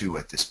for 2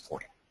 at this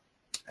point.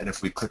 And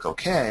if we click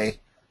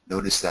OK,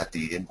 notice that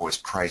the invoice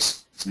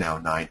price is now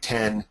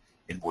 $9.10,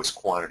 invoice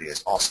quantity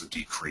has also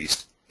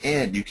decreased,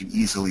 and you can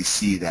easily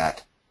see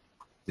that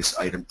this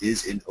item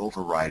is in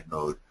override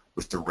mode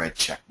with the red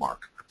check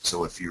mark.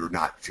 So if you're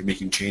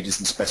making changes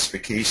in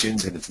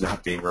specifications and it's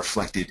not being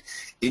reflected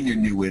in your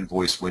new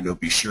invoice window,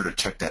 be sure to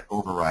check that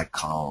override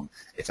column.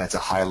 If that's a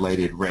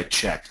highlighted red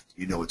check,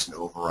 you know it's an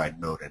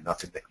override mode, and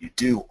nothing that you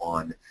do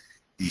on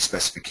the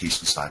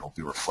specification side will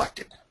be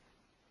reflected.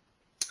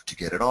 To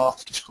get it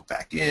off, just go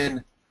back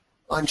in,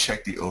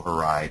 uncheck the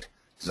override.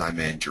 Design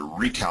Manager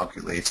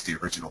recalculates the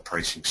original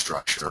pricing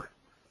structure,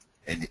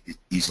 and it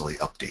easily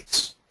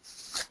updates.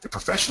 The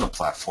professional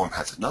platform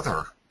has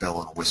another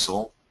bell and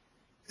whistle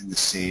in the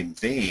same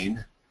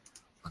vein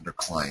under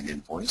Client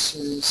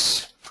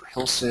Invoices for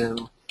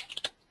Hilson.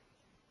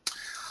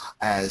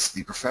 As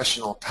the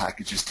professional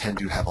packages tend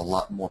to have a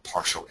lot more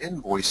partial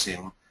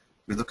invoicing,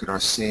 we look at our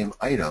same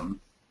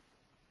item,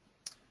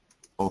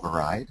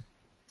 override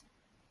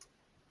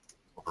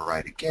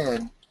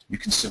again. You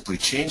can simply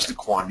change the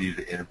quantity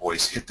to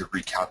invoice, hit the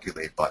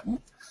recalculate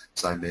button.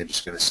 So I'm then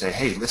just going to say,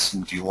 hey,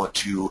 listen, do you want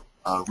to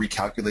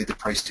recalculate the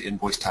price to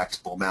invoice,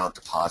 taxable amount,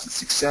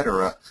 deposits,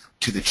 etc.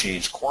 to the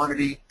changed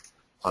quantity?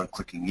 On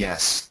clicking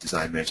yes,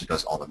 Design Manager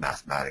does all the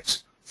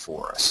mathematics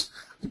for us.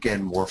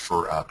 Again, more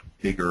for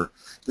bigger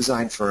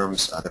design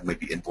firms that might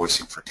be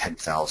invoicing for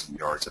 10,000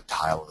 yards of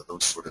tile or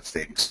those sort of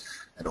things,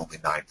 and only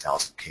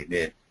 9,000 came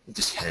in.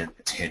 It's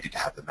handy to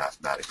have the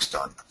mathematics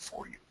done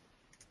for you.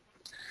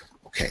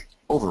 Okay,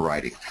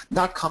 overriding.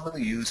 Not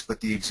commonly used, but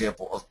the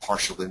example of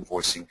partial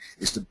invoicing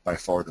is by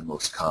far the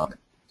most common.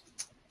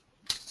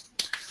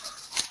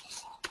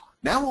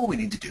 Now what we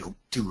need to do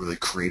to really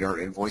create our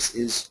invoice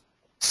is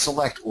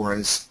select, or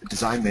as the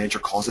Design Manager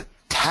calls it,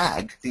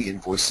 tag the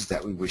invoices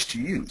that we wish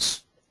to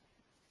use.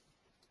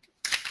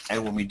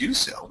 And when we do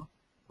so,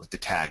 with the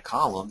tag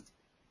column,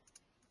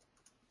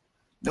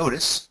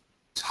 notice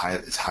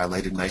it's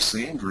highlighted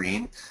nicely in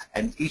green,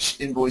 and each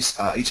invoice,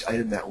 each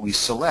item that we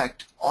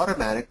select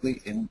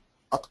automatically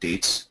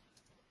updates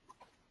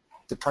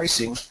the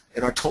pricing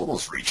in our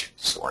totals region.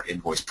 So our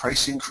invoice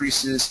price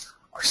increases,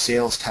 our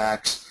sales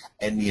tax,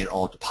 any and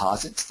all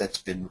deposits that's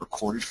been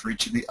recorded for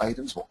each of the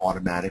items will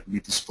automatically be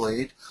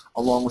displayed,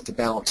 along with the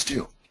balance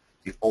due.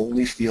 The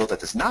only field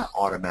that does not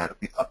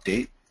automatically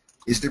update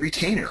is the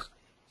retainer.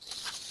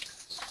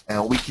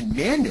 Now we can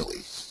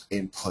manually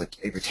input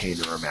a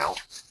retainer amount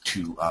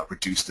to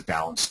reduce the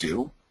balance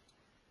due.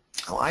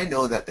 Now I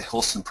know that the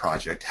Hilson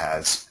project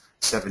has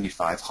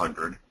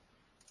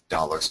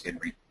 $7,500 in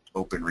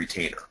open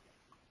retainer.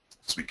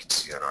 So we can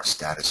see on our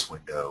status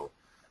window,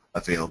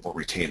 available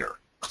retainer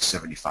of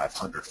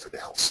 $7,500 for the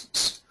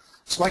Hilsons.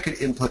 So I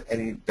could input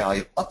any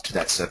value up to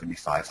that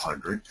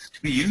 $7,500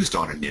 to be used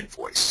on an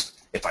invoice.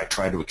 If I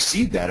try to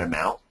exceed that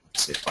amount,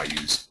 say if I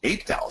use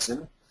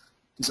 $8,000,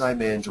 Design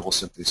Manager will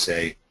simply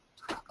say,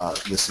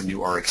 listen,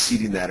 you are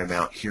exceeding that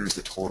amount. Here's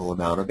the total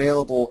amount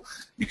available.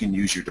 You can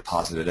use your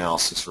deposit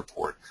analysis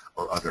report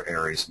or other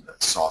areas in the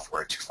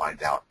software to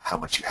find out how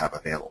much you have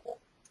available.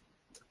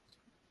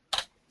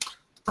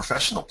 The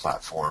professional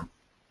platform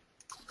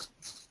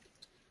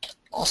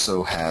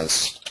also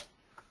has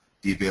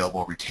the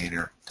available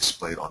retainer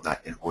displayed on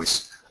that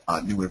invoice,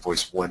 new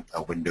invoice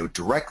window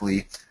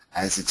directly,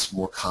 as it's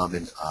more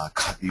common.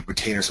 The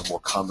retainers are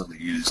more commonly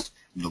used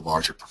in the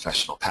larger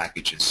professional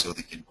packages, so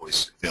the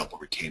invoice available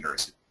retainer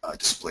is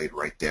displayed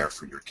right there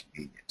for your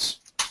convenience.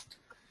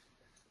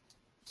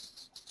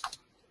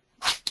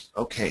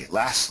 Okay,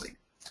 lastly,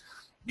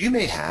 you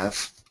may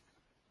have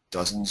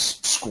dozens,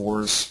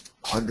 scores,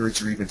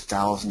 hundreds, or even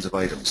thousands of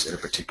items in a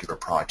particular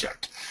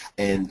project.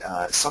 And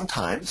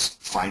sometimes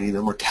finding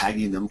them or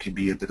tagging them can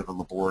be a bit of a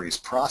laborious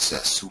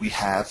process. So we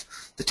have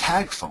the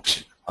tag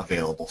function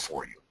available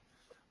for you.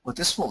 What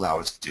this will allow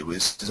us to do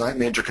is Design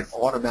Manager can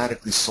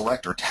automatically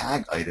select or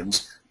tag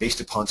items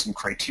based upon some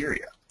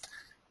criteria.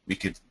 We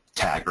could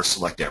tag or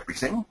select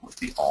everything with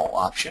the All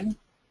option.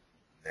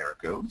 There it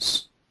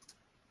goes.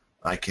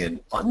 I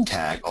can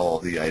untag all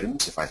of the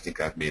items if I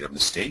think I've made a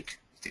mistake.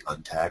 The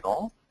Untag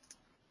All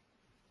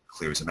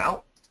clears them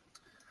out.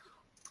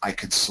 I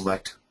could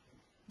select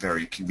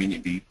very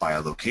conveniently by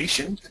a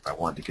location. If I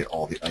wanted to get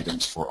all the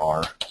items for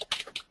our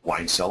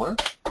wine cellar,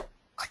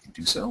 I can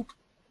do so.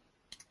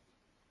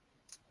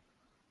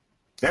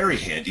 Very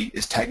handy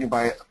is tagging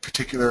by a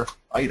particular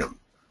item.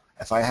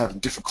 If I have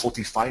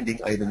difficulty finding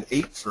item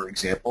 8, for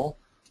example,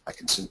 I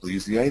can simply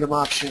use the item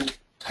option,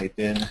 type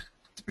in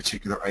the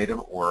particular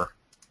item, or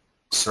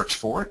search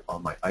for it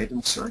on my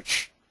item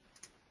search,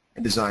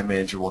 and Design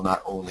Manager will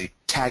not only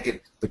tag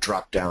it, but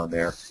drop down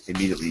there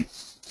immediately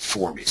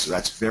for me. So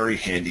that's very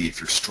handy if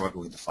you're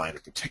struggling to find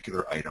a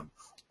particular item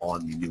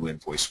on the new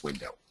invoice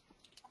window.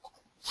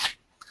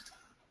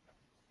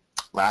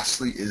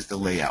 Lastly is the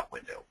layout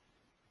window.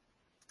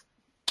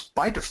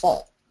 By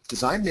default,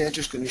 Design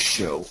Manager is going to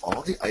show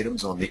all the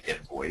items on the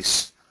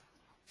invoice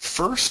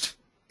first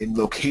in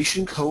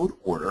location code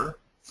order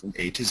from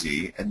A to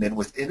Z, and then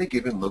within a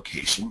given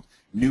location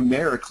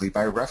numerically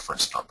by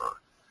reference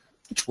number,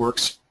 which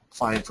works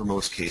fine for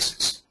most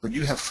cases. But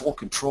you have full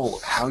control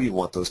of how you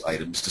want those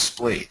items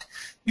displayed.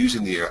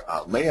 Using the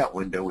layout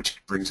window,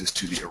 which brings us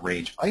to the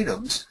arrange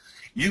items,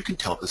 you can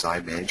tell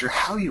Design Manager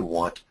how you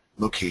want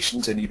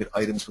locations and even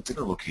items within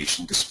a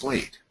location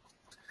displayed.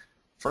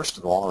 First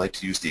of all, I like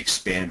to use the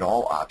expand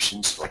all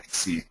option so I can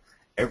see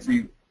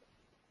every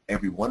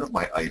one of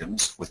my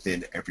items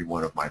within every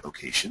one of my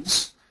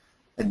locations.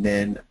 And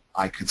then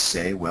I could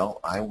say,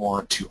 well, I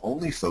want to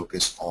only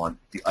focus on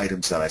the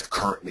items that I've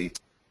currently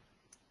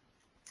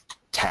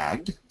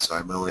tagged. So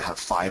I only have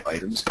 5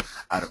 items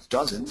out of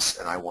dozens,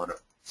 and I want to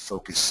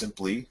focus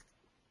simply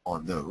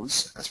on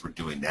those, as we're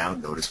doing now.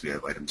 Notice we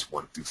have items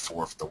 1 through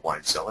 4 for the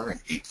wine cellar and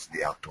 8 for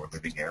the outdoor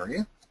living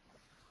area.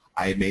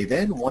 I may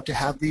then want to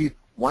have the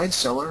wine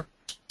cellar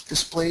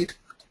displayed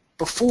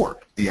before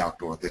the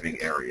outdoor living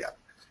area.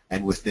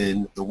 And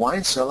within the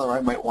wine cellar,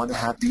 I might want to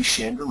have the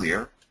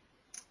chandelier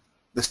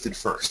listed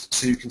first.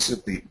 So you can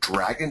simply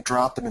drag and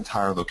drop an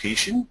entire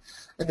location,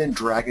 and then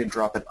drag and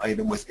drop an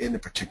item within a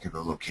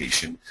particular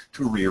location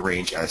to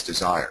rearrange as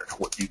desired.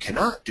 What you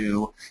cannot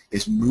do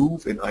is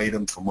move an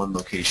item from one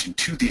location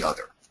to the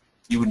other.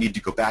 You would need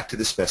to go back to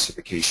the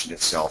specification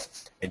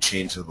itself and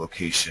change the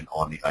location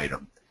on the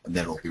item, and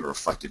then it will be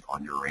reflected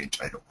on your arrange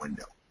item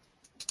window.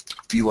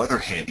 A few other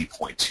handy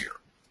points here.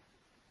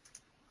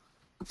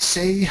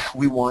 Say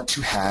we want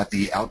to have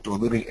the outdoor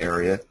living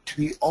area to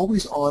be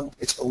always on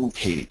its own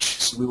page.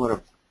 So we want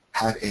to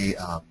have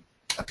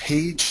a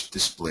page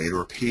displayed,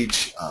 or a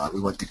page, we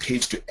want the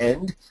page to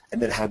end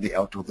and then have the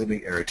outdoor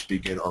living area to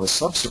begin on a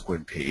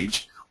subsequent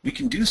page. We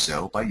can do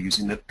so by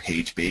using the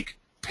page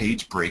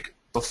break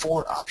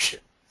before option.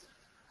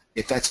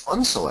 If that's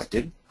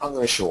unselected, I'm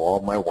going to show all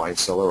my wine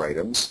cellar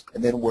items,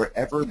 and then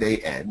wherever they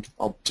end,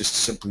 I'll just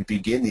simply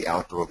begin the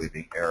outdoor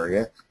living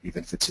area,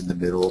 even if it's in the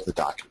middle of the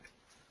document.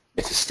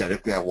 If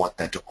aesthetically I want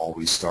that to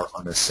always start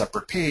on a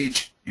separate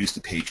page, use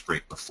the page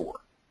break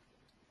before.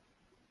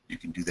 You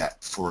can do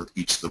that for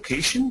each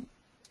location,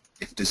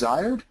 if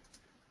desired,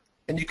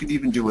 and you can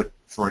even do it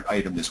for an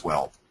item as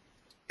well,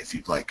 if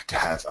you'd like to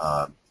have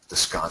the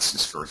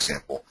sconces, for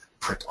example,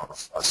 print on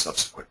a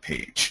subsequent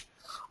page.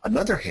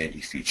 Another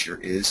handy feature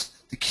is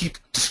to keep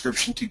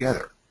description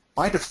together.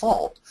 By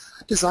default,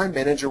 Design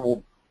Manager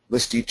will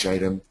list each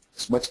item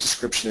as much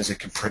description as it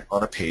can print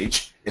on a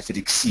page. If it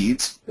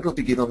exceeds, it'll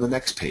begin on the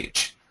next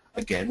page.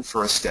 Again,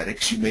 for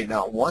aesthetics, you may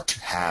not want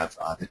to have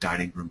the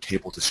dining room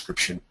table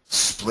description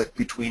split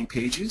between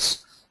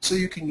pages, so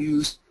you can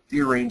use the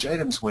Arrange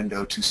Items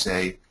window to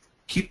say,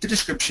 keep the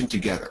description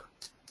together.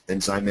 Then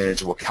Design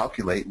Manager will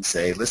calculate and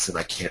say, listen,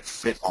 I can't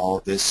fit all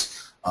of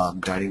this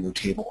dining room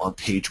table on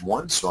page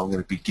 1, so I'm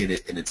going to begin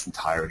it in its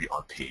entirety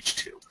on page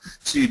 2.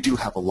 So you do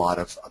have a lot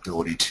of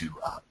ability to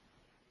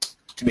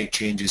make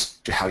changes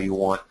to how you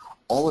want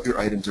all of your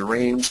items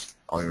arranged,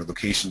 all your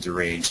locations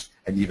arranged,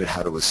 and even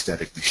how to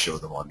aesthetically show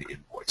them on the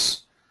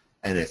invoice.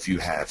 And if you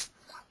have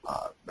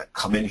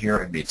come in here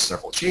and made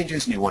several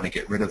changes and you want to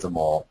get rid of them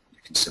all, you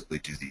can simply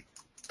do the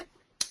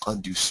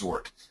undo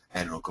sort,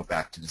 and it'll go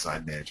back to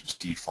Design Manager's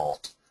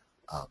default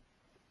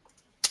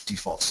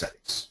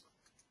settings.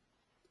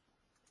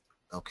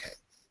 Okay.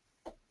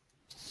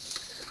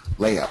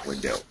 Layout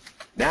window.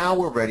 Now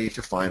we're ready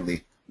to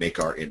finally make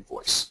our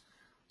invoice.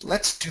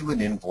 Let's do an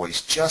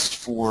invoice just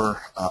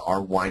for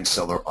our wine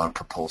cellar on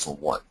proposal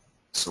 1.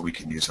 So we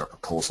can use our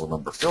proposal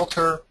number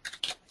filter,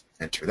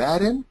 enter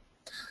that in.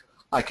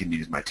 I can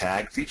use my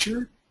tag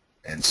feature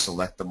and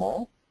select them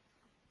all.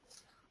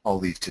 I'll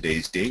leave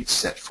today's date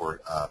set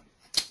for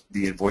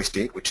the invoice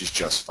date, which is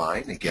just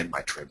fine. Again,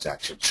 my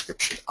transaction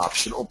description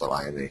optional, but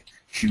I am a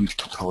huge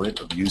proponent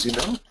of using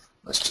them.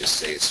 Let's just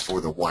say it's for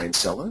the wine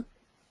cellar.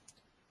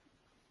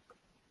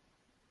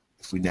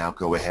 If we now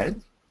go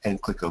ahead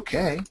and click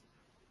OK,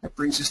 that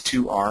brings us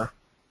to our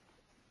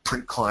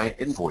Print Client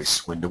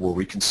Invoice window, where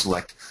we can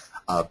select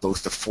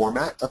both the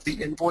format of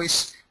the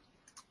invoice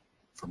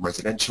from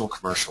residential,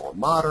 commercial, and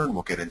modern.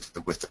 We'll get into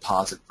the with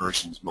deposit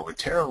versions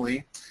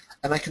momentarily,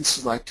 and I can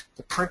select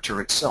the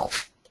printer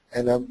itself.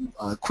 And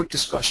a quick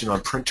discussion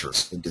on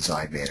printers in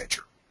Design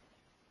Manager.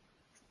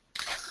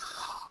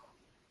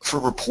 For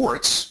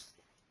reports,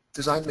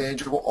 Design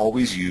Manager will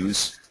always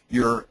use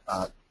your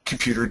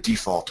computer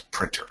default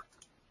printer.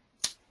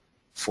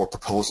 For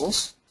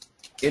proposals,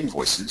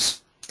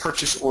 invoices,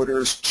 purchase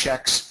orders,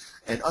 checks,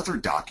 and other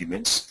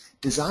documents,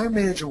 Design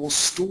Manager will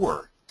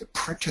store the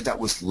printer that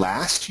was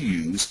last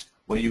used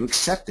when you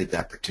accepted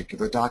that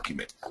particular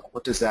document.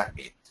 What does that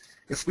mean?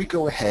 If we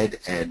go ahead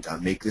and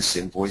make this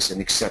invoice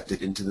and accept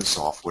it into the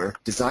software,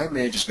 Design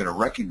Manager is going to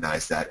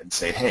recognize that and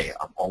say, hey,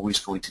 I'm always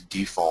going to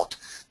default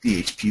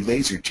the HP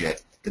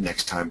LaserJet the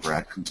next time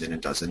Brad comes in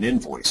and does an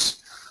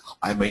invoice.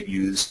 I might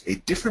use a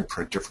different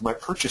printer for my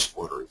purchase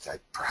order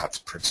that perhaps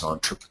prints on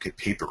triplicate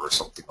paper or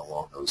something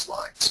along those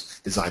lines.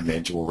 Design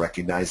Manager will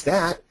recognize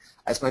that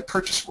as my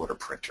purchase order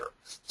printer.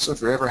 So if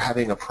you're ever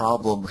having a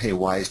problem, hey,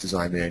 why is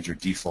Design Manager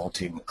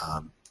defaulting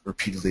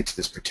repeatedly to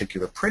this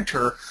particular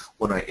printer,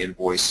 when I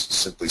invoice,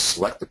 simply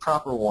select the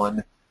proper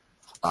one,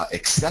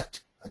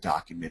 accept a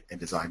document, and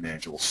Design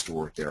Manager will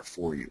store it there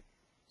for you.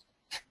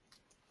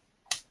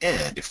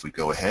 And if we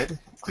go ahead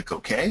and click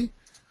OK,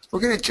 we're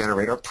going to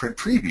generate our print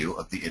preview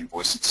of the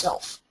invoice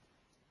itself.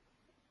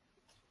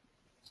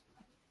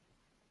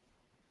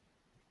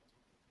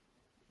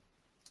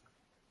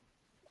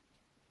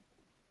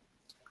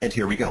 And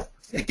here we go.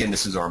 Again,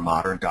 this is our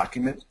modern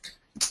document.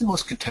 It's the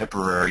most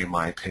contemporary, in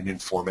my opinion,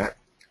 format,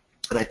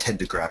 and I tend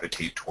to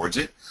gravitate towards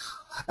it.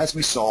 As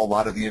we saw, a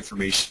lot of the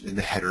information in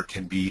the header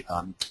can be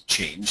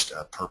changed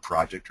per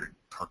project or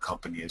per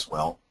company as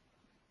well.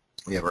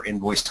 We have our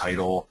invoice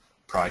title,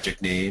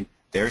 project name.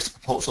 There's the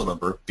proposal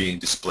number being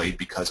displayed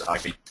because I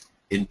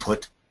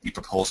input the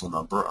proposal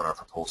number on our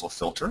proposal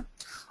filter.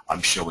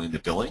 I'm showing the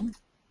billing,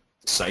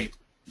 the site,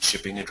 and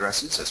shipping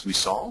addresses as we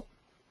saw.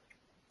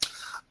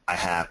 I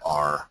have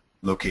our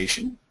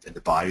location in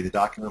the body of the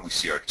document. We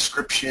see our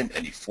description.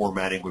 Any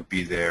formatting would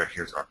be there.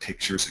 Here's our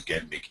pictures,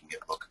 again, making it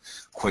look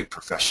quite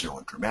professional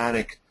and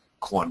dramatic.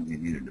 Quantity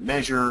and unit to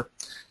measure,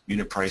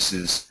 unit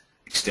prices,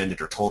 extended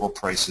or total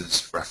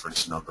prices,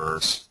 reference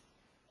numbers.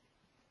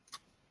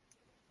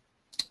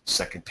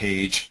 Second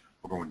page,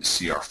 we're going to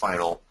see our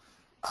final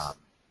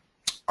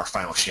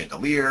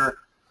chandelier.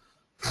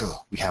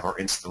 We have our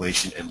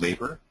installation and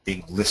labor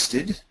being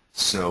listed.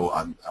 So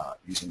I'm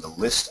using the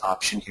list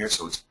option here,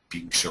 so it's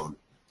being shown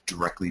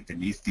directly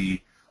beneath the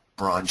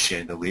bronze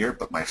chandelier,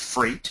 but my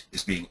freight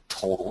is being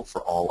total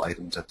for all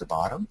items at the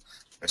bottom.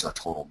 There's our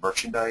total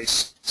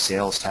merchandise,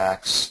 sales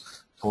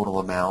tax, total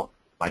amount,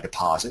 my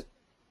deposit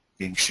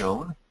being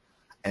shown,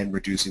 and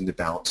reducing the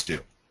balance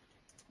due.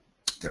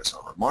 There's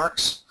our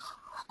remarks.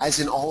 As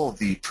in all of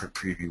the print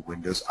preview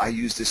windows, I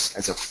use this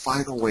as a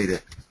final way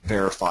to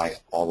verify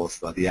all of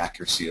the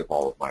accuracy of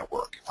all of my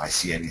work. If I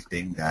see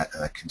anything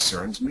that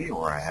concerns me,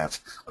 or I have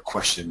a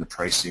question in the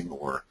pricing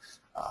or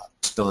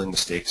spelling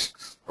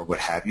mistakes or what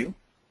have you,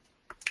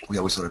 we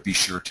always want to be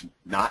sure to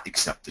not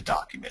accept the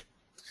document.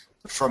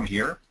 From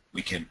here,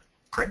 we can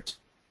print,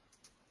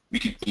 we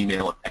can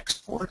email and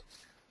export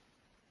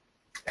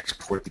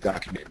the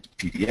document into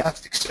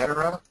PDF,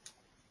 etc.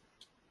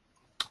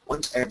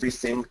 Once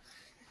everything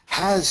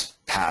has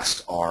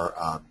passed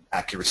our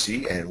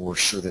accuracy and we're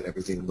sure that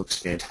everything looks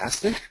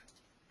fantastic,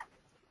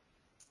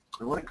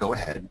 we want to go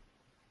ahead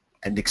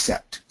and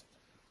accept.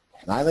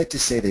 And I like to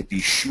say that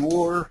be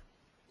sure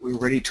we're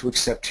ready to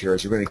accept here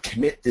as we're going to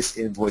commit this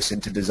invoice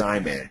into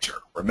Design Manager.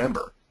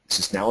 Remember, this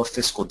is now a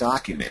fiscal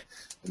document,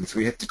 and if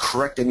we have to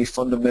correct any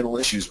fundamental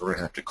issues, we're going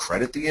to have to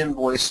credit the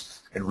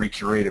invoice and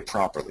recreate it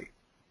properly.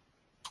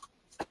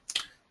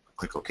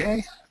 Click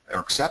OK or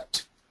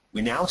accept.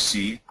 We now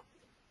see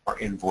our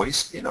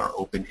invoice in our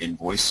Open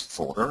Invoice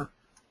folder,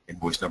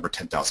 invoice number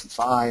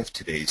 10,005,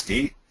 today's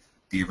date,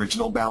 the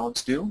original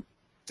balance due,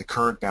 the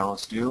current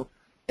balance due,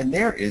 and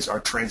there is our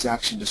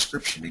transaction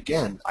description.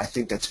 Again, I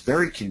think that's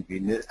very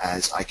convenient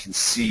as I can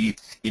see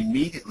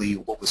immediately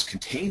what was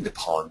contained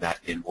upon that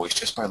invoice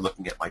just by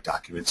looking at my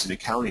Documents and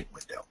Accounting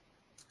window.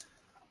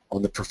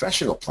 On the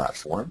professional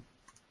platform,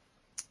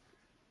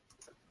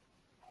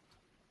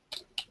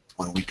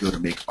 when we go to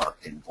make our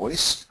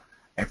invoice,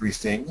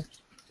 everything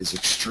is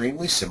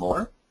extremely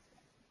similar.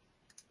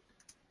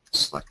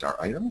 Select our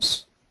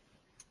items.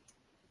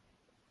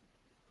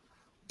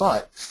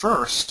 But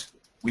first,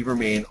 we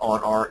remain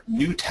on our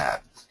New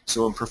tab.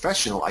 So in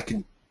Professional, I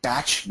can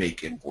batch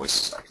make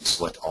invoices. I can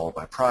select all of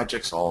my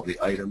projects, all of the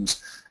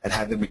items, and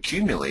have them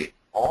accumulate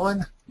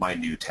on my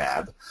New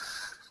tab.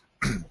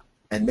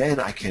 And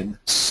then I can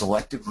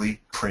selectively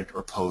print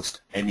or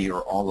post any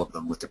or all of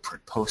them with the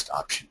Print Post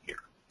option here.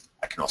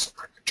 I can also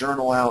print a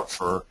journal out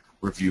for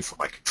review for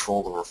my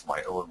controller or for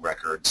my own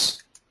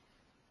records.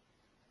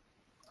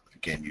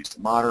 Again, use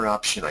the Modern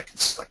option. I can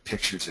select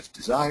pictures if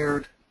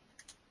desired.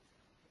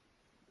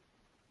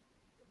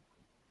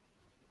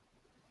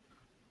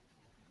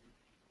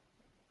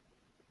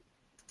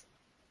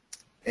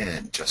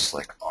 And just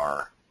like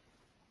our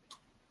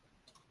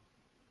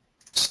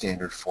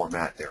standard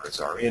format, there is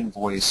our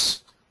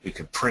invoice. We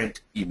can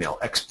print, email,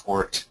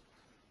 export,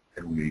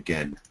 and we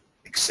again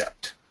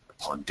accept.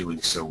 Upon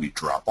doing so, we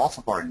drop off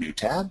of our New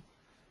tab,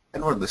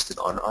 and we're listed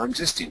on our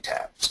existing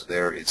tab. So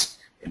there is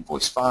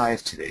Invoice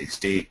 5, today's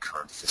date,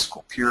 current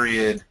fiscal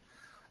period,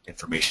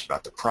 information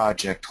about the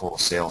project, total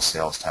sales,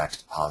 sales tax,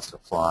 deposit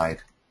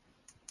applied.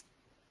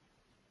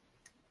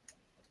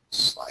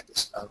 Slide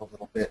this out a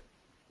little bit.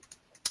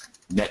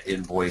 net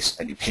invoice,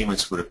 any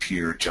payments would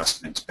appear,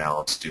 adjustments,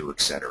 balance due,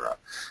 etc.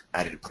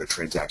 I didn't put a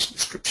transaction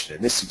description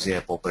in this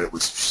example, but it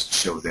was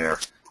show there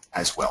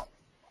as well.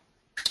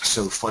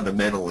 So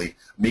fundamentally,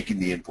 making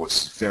the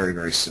invoice is very,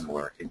 very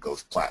similar in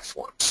both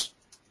platforms.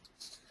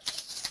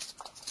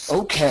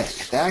 Okay,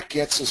 that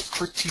gets us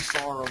pretty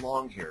far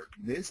along here.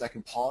 Liz, I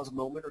can pause a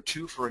moment or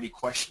two for any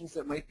questions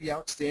that might be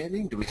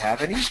outstanding. Do we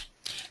have any?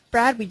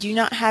 Brad, we do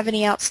not have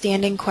any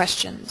outstanding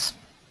questions.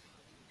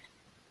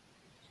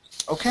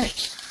 Okay,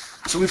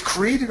 so we've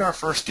created our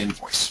first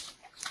invoice.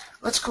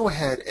 Let's go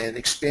ahead and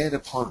expand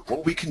upon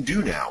what we can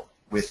do now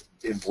with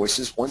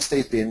invoices once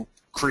they've been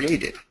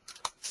created.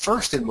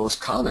 First and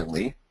most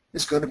commonly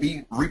is going to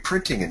be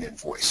reprinting an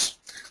invoice.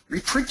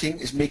 Reprinting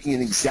is making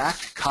an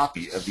exact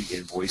copy of the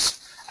invoice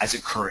as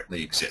it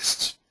currently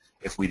exists.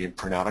 If we didn't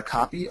print out a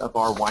copy of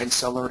our wine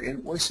cellar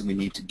invoice and we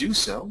need to do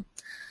so,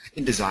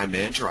 in Design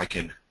Manager I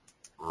can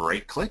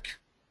right-click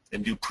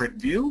and do Print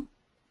View,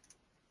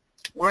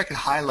 or I can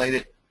highlight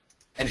it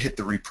and hit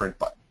the reprint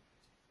button.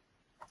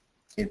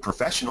 In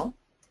Professional,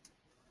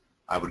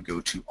 I would go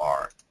to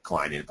our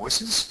Client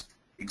Invoices,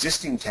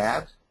 Existing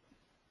tab,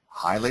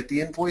 highlight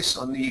the invoice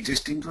on the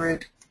existing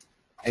grid,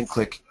 and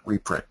click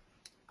Reprint.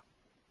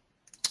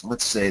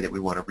 Let's say that we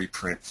want to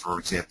reprint, for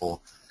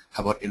example,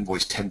 how about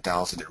invoice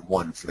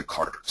 10,001 for the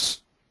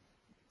Carters?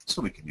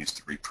 So we can use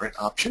the reprint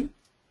option.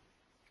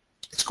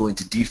 It's going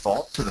to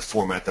default to the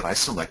format that I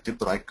selected,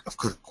 but I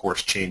could, of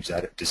course, change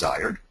that if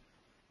desired.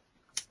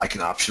 I can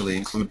optionally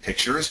include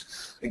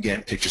pictures.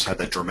 Again, pictures have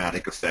that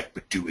dramatic effect,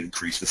 but do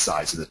increase the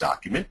size of the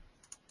document.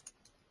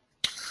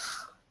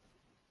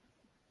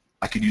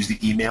 I could use the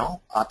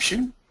email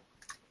option.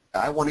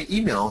 I want to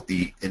email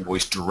the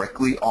invoice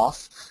directly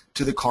off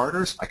to the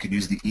Carters. I could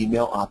use the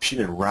email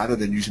option, and rather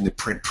than using the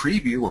print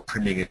preview or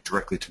printing it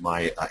directly to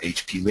my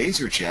HP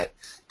LaserJet,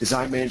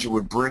 Design Manager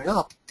would bring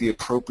up the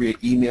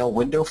appropriate email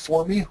window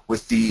for me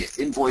with the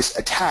invoice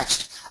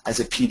attached as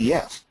a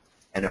PDF.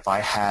 And if I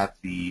have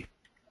the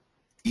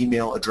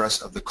email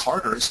address of the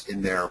Carters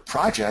in their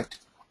project,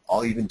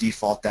 I'll even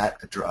default that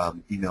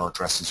email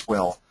address as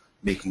well,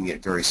 making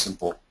it very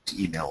simple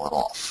to email it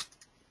off.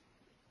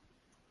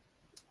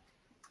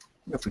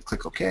 If we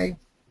click OK,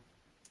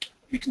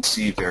 you can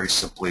see very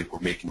simply we're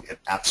making an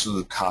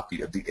absolute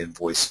copy of the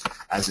invoice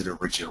as it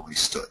originally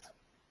stood.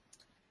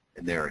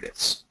 And there it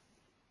is,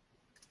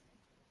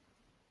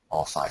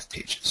 all 5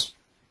 pages.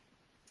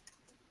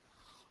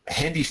 A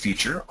handy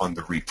feature on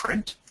the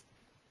reprint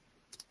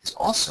is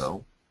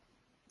also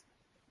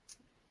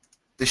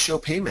the show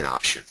payment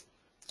option.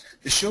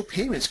 The show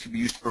payments can be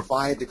used to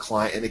provide the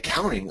client an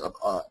accounting of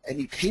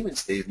any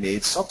payments they've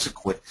made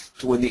subsequent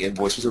to when the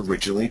invoice was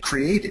originally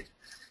created.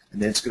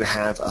 And then it's going to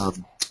have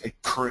a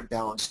current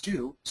balance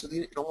due, so that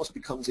it almost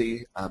becomes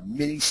a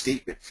mini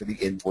statement for the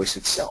invoice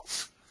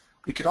itself.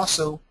 We could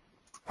also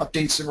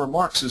update some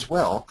remarks as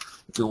well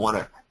if we want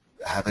to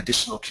have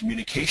additional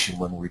communication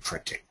when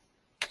reprinting.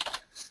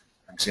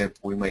 For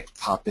example, we might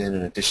pop in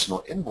an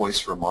additional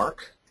invoice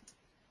remark.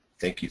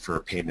 Thank you for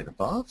a payment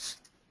above.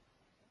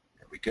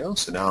 There we go.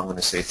 So now I'm going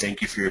to say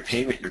thank you for your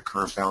payment. Your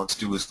current balance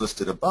due is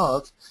listed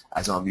above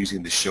as I'm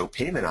using the show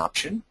payment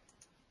option.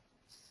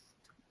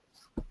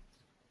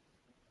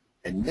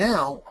 And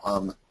now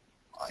I'm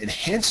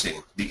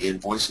enhancing the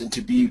invoice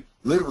into be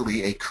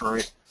literally a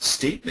current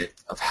statement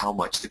of how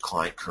much the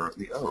client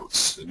currently owes.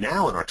 So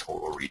now in our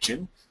total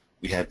region,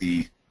 we have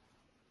the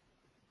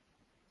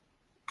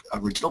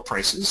original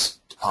prices,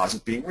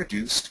 deposit being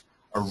reduced,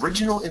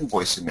 original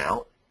invoice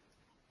amount,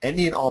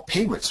 any and all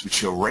payments, which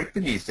show right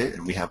beneath it,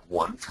 and we have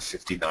one for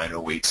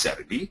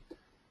 $59.0870,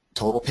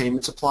 total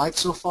payments applied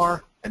so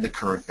far, and the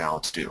current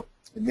balance due.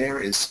 And there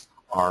is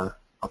our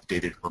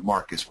updated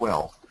remark as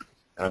well.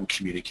 I'm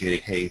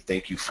communicating, hey,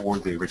 thank you for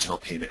the original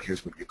payment.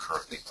 Here's what you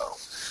currently owe.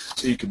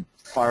 So you can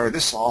fire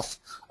this off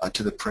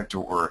to the printer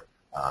or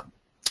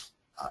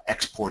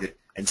export it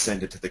and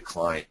send it to the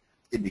client,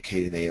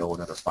 indicating they owe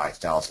another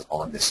 $5,000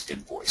 on this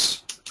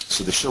invoice.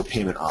 So the show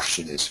payment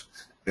option is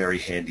very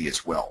handy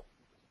as well.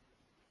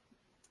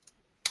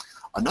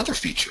 Another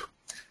feature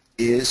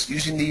is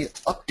using the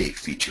update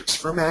features.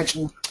 For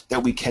imagine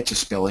that we catch a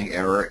spelling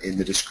error in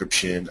the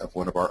description of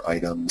one of our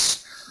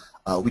items.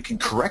 We can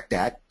correct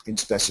that in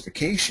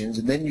specifications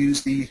and then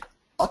use the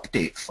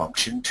update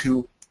function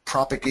to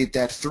propagate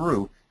that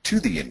through to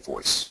the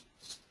invoice.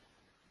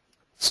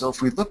 So if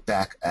we look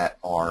back at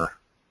our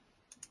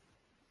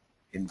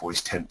invoice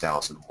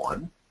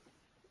 10,001,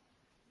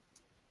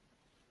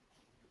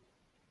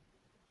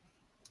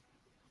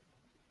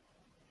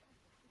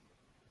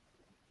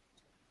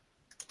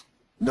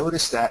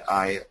 notice that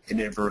I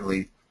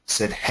inadvertently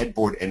said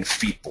headboard and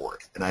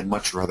feetboard, and I'd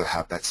much rather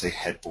have that say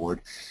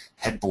headboard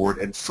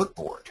and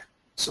footboard.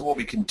 So what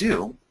we can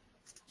do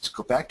is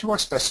go back to our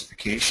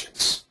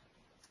specifications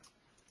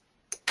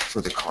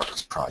for the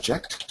Carters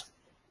project.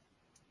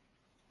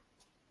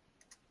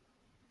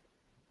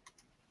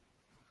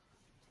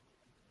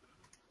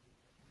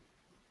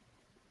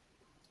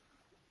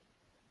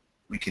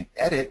 We can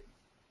edit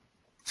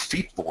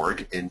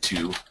feetboard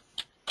into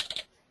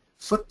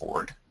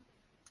footboard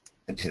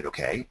and hit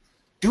OK.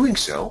 Doing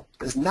so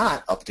does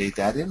not update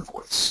that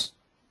invoice.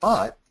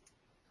 But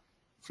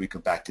if we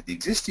come back to the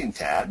existing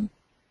tab,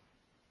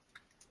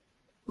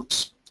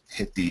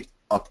 hit the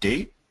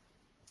update.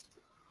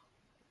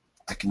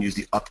 I can use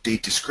the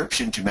update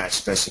description to match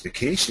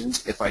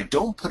specifications. If I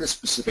don't put a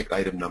specific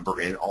item number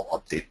in, I'll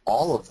update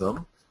all of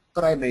them,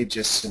 but I may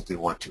just simply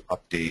want to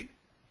update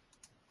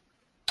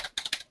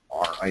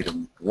our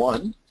item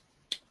 1.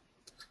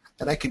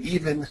 And I can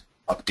even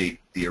update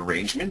the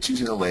arrangements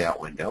using the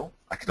layout window.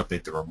 I can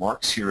update the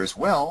remarks here as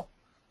well,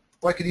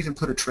 or I could even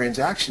put a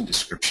transaction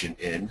description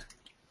in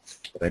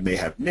that I may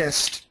have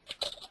missed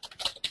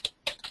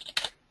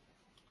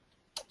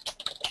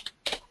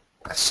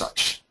as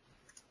such.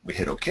 We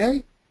hit OK.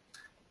 I'm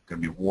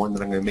going to be warned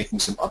that I'm going to be making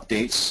some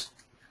updates,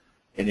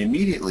 and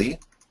immediately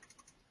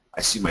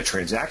I see my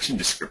transaction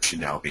description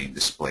now being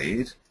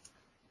displayed,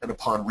 and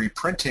upon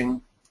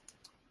reprinting,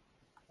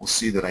 we'll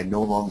see that I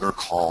no longer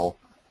call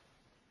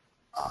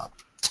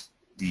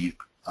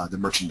the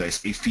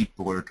merchandise a feet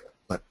board,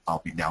 but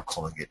I'll be now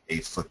calling it a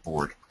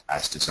footboard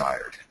as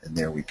desired. And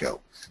there we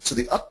go. So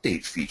the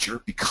update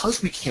feature,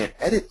 because we can't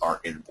edit our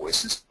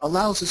invoices,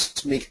 allows us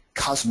to make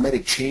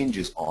cosmetic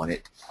changes on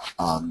it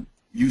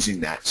using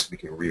that. So we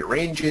can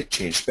rearrange it,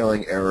 change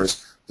spelling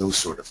errors, those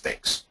sort of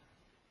things.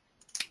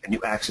 And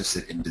you access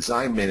it in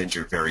Design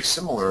Manager very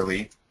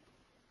similarly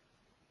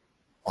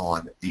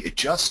on the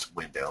Adjust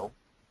window,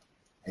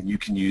 and you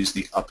can use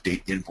the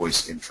Update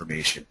Invoice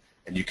information,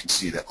 and you can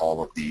see that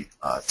all of the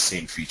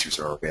same features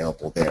are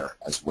available there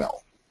as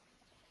well.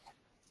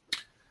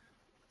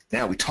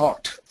 Now, we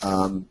talked.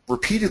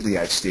 Repeatedly,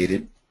 I've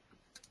stated,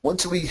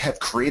 once we have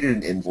created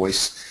an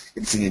invoice,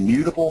 it's an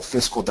immutable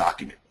fiscal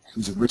document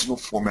whose original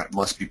format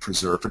must be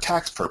preserved for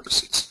tax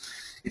purposes.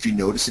 If you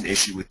notice an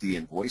issue with the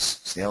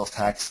invoice, sales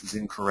tax is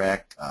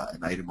incorrect,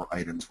 an item or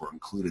items were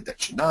included that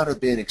should not have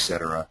been,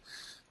 etc.,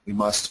 we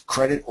must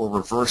credit or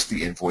reverse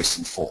the invoice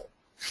in full.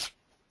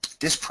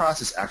 This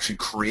process actually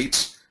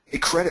creates a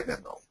credit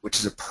memo, which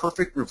is a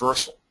perfect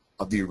reversal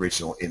of the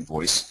original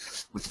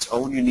invoice with its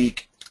own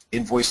unique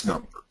invoice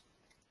number.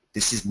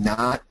 This is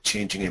not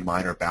changing a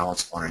minor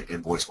balance on an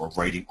invoice or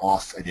writing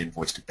off an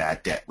invoice to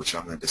bad debt, which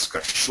I'm going to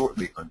discuss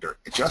shortly under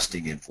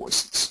adjusting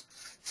invoices.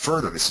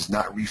 Further, this is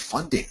not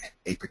refunding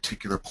a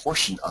particular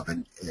portion of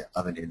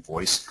an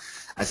invoice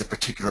as a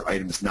particular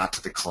item is not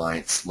to the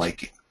client's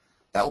liking.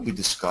 That will be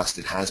discussed,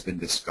 it has been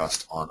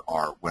discussed on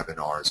our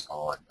webinars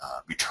on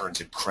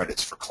returns and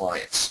credits for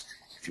clients.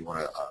 If you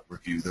want to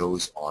review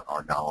those on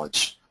our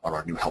knowledge, on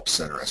our new help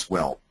center as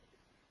well.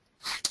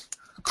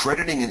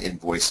 Crediting an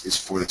invoice is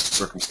for the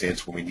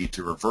circumstance when we need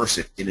to reverse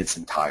it in its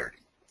entirety.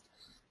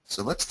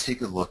 So let's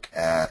take a look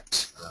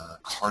at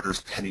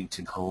Carter's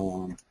Pennington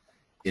Home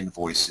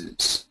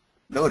invoices.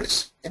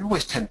 Notice,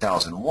 invoice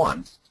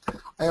 10,001,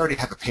 I already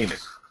have a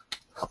payment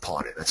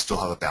upon it. I still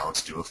have a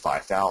balance due of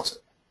 5,000.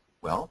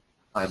 Well,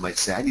 I might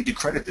say I need to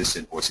credit this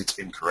invoice. It's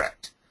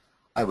incorrect.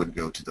 I would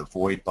go to the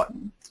Void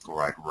button,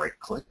 or I'd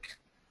right-click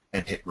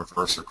and hit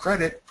Reverse or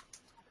Credit,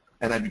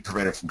 and I'd be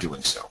prevented from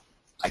doing so.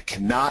 I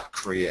cannot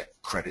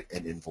credit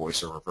an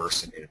invoice or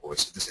reverse an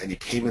invoice if there's any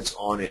payments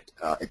on it,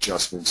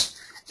 adjustments,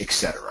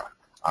 etc.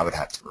 I would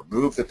have to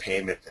remove the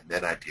payment, and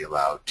then I'd be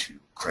allowed to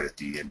credit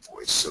the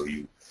invoice. So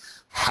you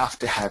have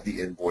to have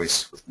the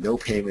invoice with no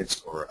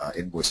payments or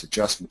invoice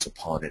adjustments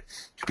upon it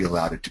to be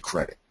allowed it to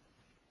credit.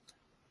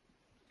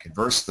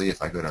 Conversely,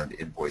 if I go down to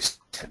invoice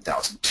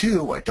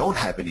 10,002, I don't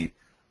have any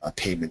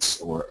payments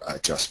or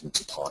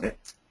adjustments upon it,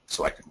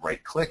 so I can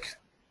right-click,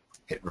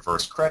 hit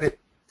Reverse Credit,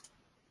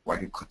 or I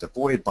can click the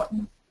Void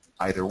button.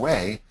 Either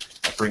way,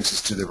 that brings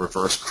us to the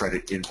Reverse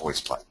Credit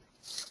Invoice button.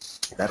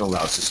 That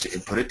allows us to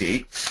input a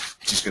date,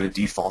 which is going to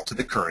default to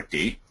the current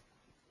date.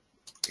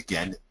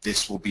 Again,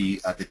 this will be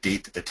the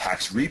date that the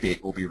tax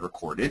rebate will be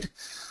recorded.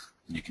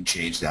 And you can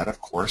change that, of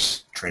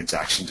course.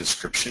 Transaction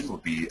description will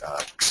be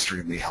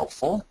extremely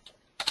helpful.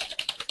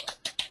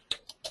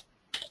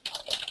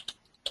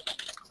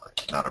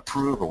 Not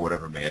approve or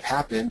whatever may have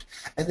happened.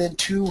 And then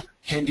two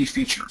handy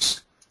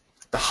features.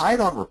 The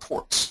hide on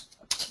reports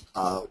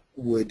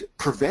would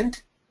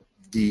prevent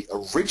the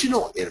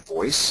original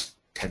invoice,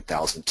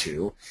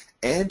 10,002,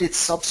 and its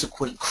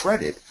subsequent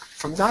credit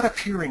from not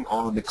appearing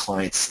on the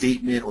client's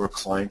statement or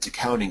client's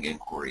accounting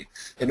inquiry.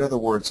 In other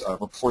words,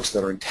 reports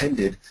that are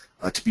intended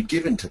to be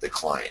given to the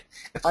client.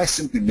 If I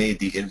simply made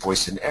the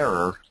invoice in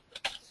error,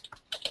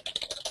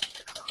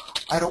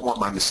 I don't want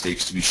my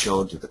mistakes to be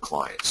shown to the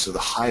client, so the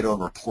hide on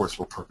reports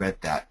will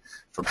prevent that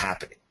from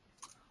happening.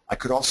 I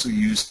could also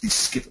use the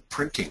skip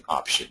printing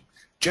option.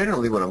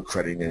 Generally, when I'm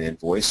crediting an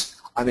invoice,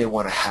 I may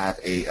want to have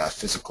a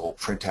physical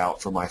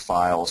printout for my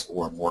files,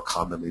 or more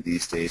commonly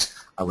these days,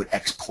 I would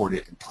export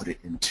it and put it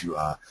into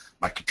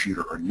my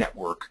computer or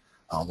network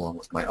along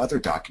with my other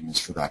documents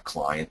for that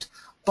client.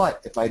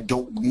 But if I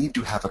don't need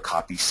to have a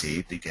copy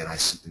saved, again, I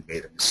simply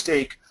made a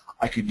mistake,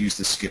 I could use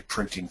the skip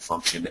printing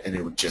function and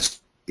it would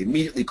just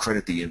immediately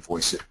credit the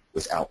invoice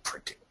without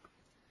printing.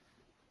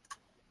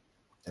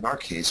 In our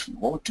case, we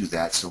won't do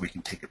that, so we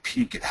can take a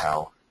peek at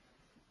how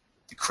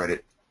the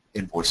credit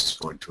invoice is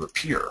going to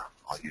appear.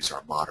 I'll use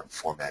our modern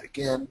format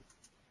again.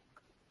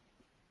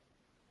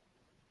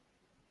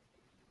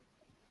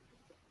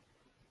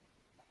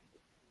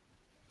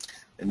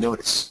 And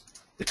notice,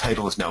 the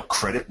title is now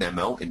Credit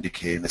Memo,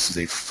 indicating this is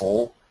a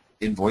full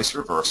invoice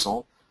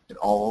reversal, and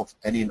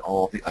any and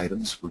all of the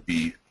items would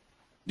be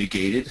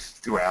negated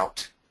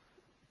throughout,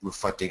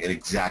 reflecting an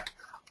exact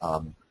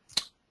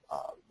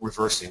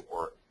reversing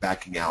or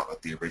backing out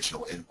of the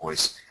original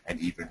invoice and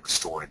even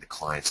restoring the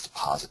client's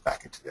deposit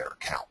back into their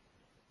account.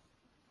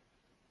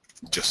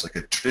 Just like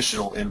a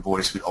traditional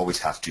invoice, we'd always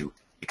have to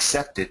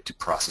accept it to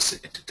process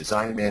it into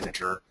Design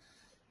Manager.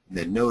 And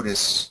then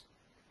notice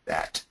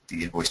that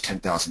the invoice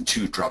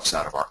 10,002 drops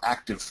out of our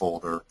active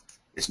folder,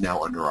 is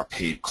now under our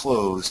paid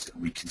closed,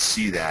 and we can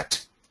see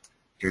that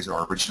here's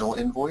our original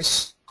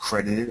invoice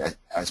credited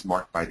as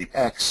marked by the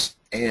X,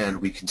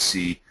 and we can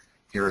see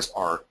here's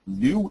our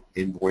new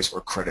invoice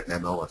or credit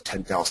memo of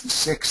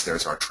 10,006.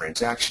 There's our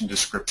transaction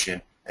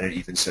description, and it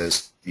even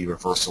says the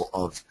reversal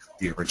of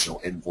the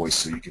original invoice,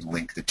 so you can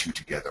link the two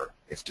together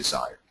if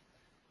desired.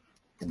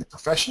 In the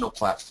professional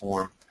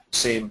platform,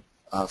 same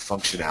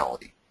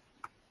functionality.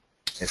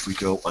 If we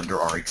go under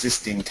our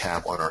existing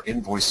tab on our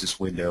Invoices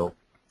window,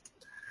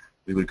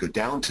 we would go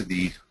down to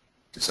the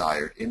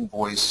desired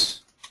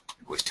invoice,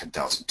 invoice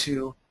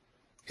 10,002,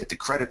 hit the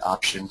credit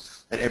option,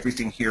 and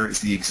everything here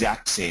is the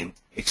exact same,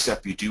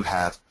 except you do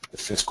have the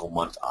fiscal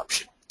month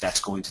option.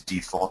 That's going to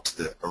default to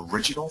the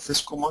original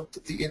fiscal month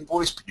of the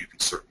invoice, but you can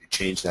certainly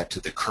change that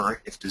to the current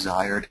if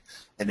desired,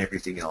 and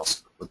everything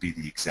else will be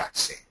the exact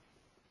same.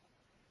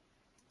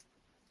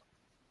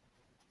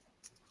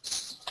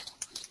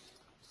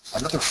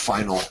 Another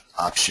final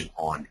option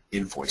on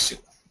invoicing.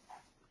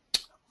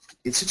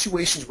 In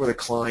situations where the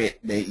client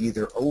may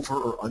either over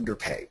or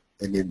underpay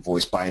an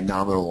invoice by a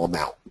nominal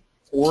amount,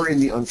 or in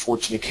the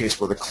unfortunate case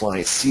where the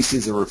client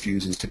ceases or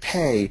refuses to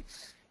pay,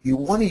 you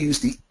want to use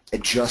the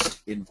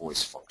Adjust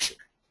Invoice function.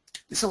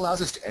 This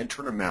allows us to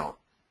enter an amount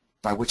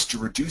by which to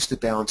reduce the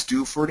balance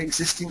due for an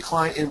existing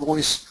client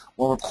invoice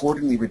while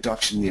recording the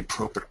reduction in the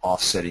appropriate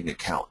offsetting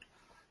account.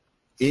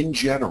 In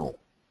general,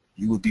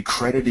 you would be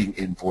crediting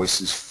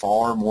invoices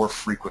far more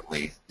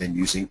frequently than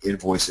using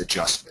invoice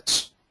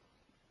adjustments.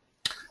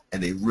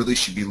 And they really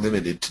should be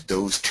limited to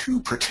those two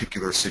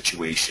particular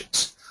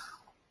situations.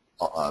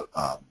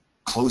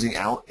 Closing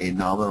out a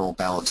nominal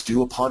balance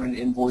due upon an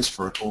invoice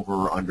for an over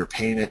or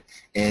underpayment,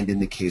 and in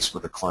the case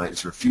where the client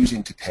is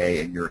refusing to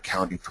pay and your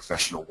accounting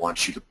professional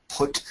wants you to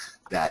put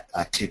that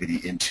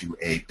activity into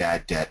a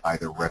bad debt,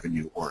 either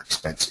revenue or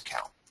expense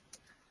account.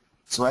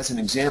 So as an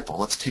example,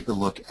 let's take a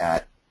look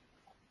at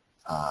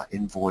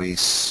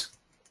invoice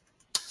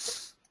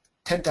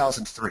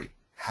 10,003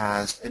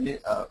 has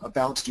a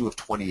balance due of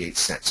 28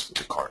 cents with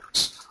the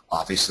Carters.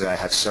 Obviously, I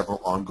have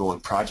several ongoing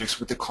projects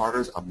with the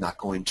Carters. I'm not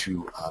going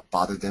to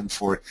bother them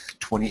for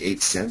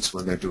 28 cents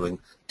when they're doing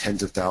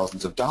tens of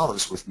thousands of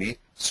dollars with me.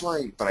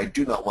 But I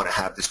do not want to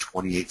have this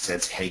 28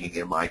 cents hanging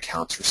in my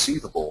accounts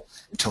receivable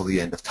until the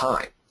end of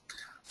time.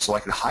 So I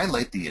can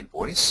highlight the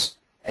invoice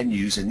and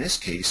use, in this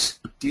case,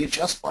 the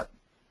Adjust button.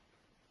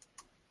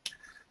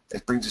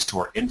 That brings us to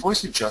our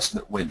Invoice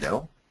Adjustment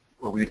window,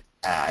 where we'd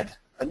add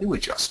a new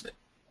adjustment.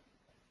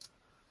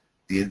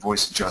 The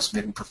invoice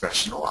adjustment in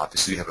professional,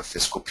 obviously, you have a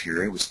fiscal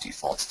period which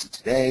defaults to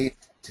today,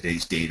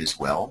 today's date as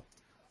well.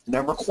 And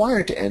I'm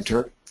required to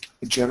enter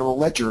a general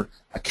ledger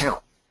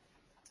account.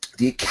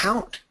 The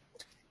account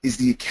is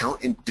the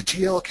account, the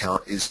GL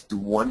account is the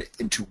one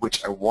into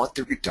which I want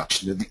the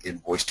reduction of the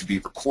invoice to be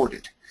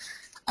recorded.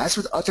 As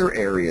with other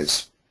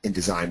areas in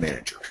Design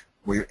Manager,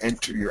 where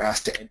you're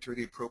asked to enter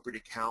the appropriate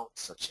account,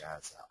 such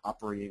as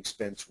operating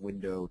expense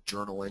window,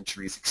 journal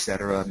entries,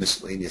 etc.,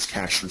 miscellaneous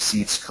cash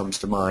receipts comes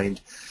to mind.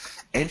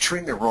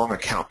 Entering the wrong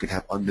account can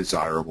have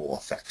undesirable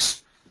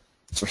effects.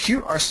 So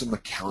here are some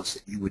accounts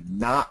that you would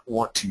not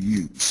want to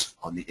use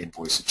on the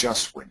Invoice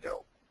Adjust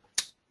window.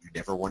 You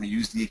never want to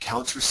use the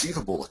Accounts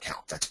Receivable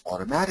account. That's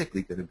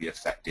automatically going to be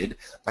affected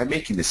by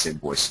making this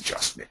invoice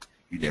adjustment.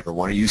 You never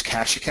want to use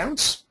cash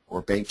accounts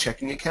or bank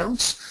checking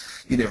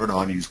accounts. You never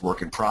want to use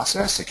work in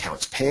process,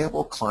 accounts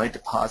payable, client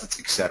deposits,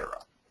 etc.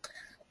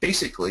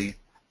 Basically,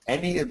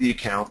 any of the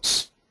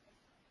accounts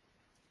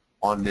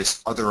on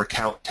this Other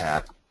Account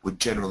tab would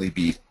generally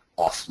be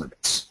off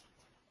limits.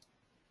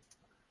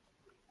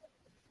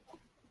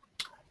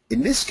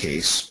 In this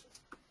case,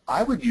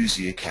 I would use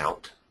the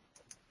account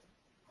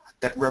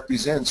that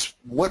represents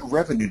what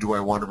revenue do I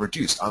want to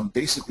reduce. I'm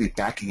basically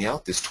backing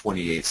out this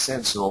 28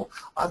 cents, so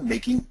I'm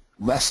making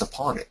less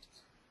upon it.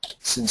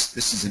 Since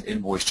this is an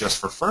invoice just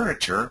for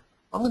furniture,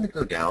 I'm going to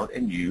go down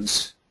and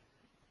use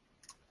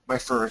my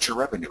furniture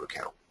revenue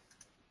account.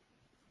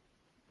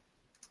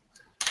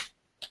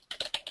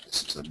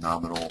 This is a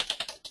nominal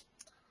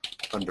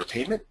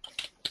underpayment,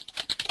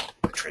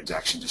 the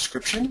transaction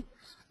description,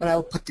 and I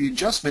will put the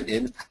adjustment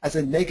in as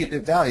a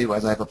negative value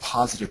as I have a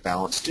positive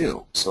balance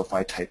due. So if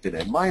I type in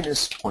a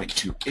minus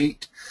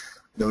 0.28,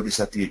 notice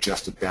that the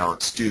adjusted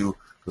balance due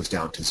goes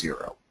down to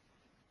 0.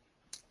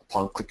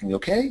 Upon clicking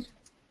OK,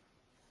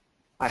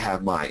 I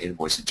have my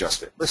invoice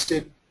adjustment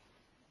listed,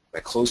 By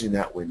closing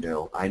that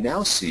window, I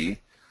now see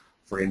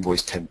for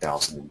invoice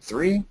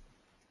 10,003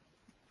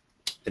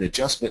 an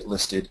adjustment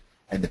listed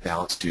and the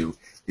balance due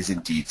is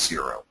indeed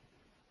 0.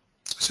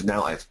 So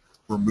now I've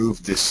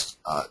removed this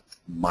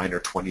minor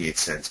 28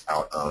 cents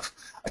out of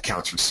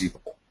accounts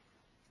receivable.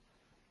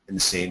 In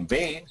the same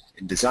vein,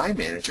 in Design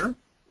Manager,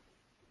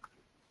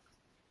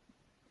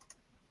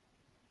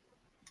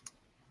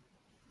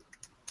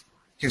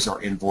 here's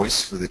our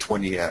invoice for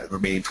the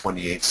remaining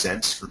 28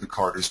 cents for the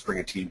Carter's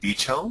Brigantine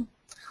Beach Home.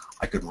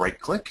 I could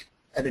right-click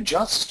and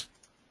adjust,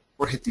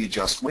 or hit the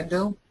Adjust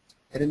window,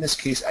 and in this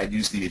case I'd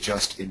use the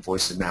Adjust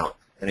Invoice Amount,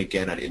 and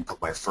again I'd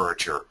input my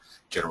furniture,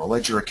 general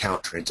ledger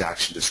account,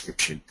 transaction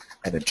description,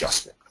 and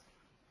adjustment.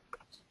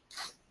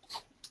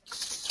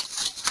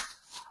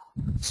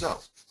 So,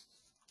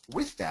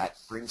 with that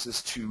brings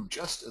us to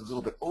just a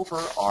little bit over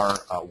our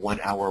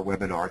 1-hour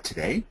webinar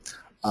today.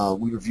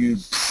 We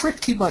reviewed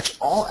pretty much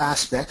all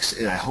aspects,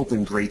 and I hope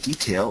in great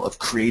detail, of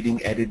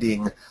creating,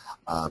 editing,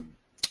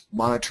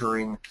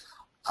 monitoring,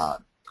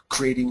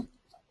 creating,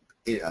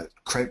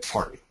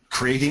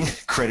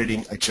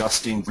 crediting,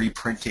 adjusting,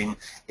 reprinting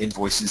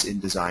invoices in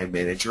Design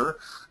Manager.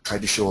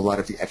 Tried to show a lot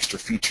of the extra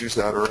features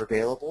that are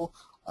available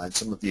and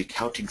some of the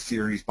accounting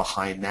theories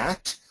behind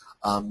that.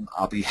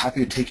 I'll be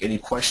happy to take any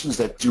questions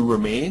that do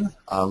remain.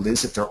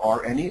 Liz, if there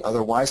are any.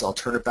 Otherwise, I'll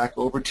turn it back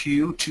over to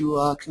you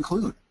to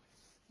conclude.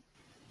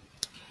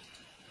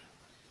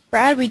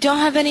 Brad, we don't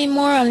have any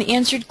more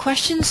unanswered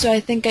questions, so I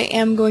think I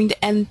am going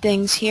to end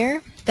things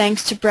here.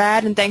 Thanks to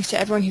Brad and thanks to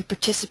everyone who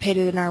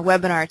participated in our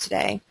webinar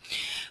today.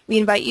 We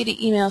invite you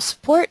to email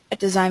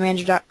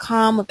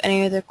support@designmanager.com with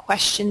any other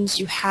questions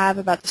you have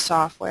about the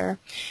software,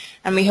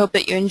 and we hope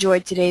that you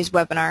enjoyed today's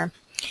webinar.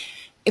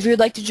 If you would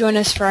like to join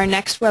us for our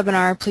next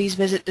webinar, please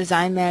visit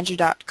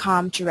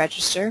designmanager.com to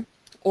register,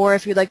 or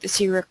if you'd like to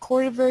see a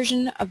recorded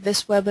version of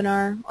this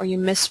webinar or you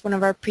missed one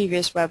of our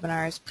previous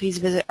webinars, please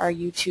visit our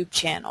YouTube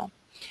channel.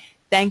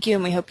 Thank you,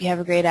 and we hope you have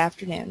a great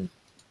afternoon.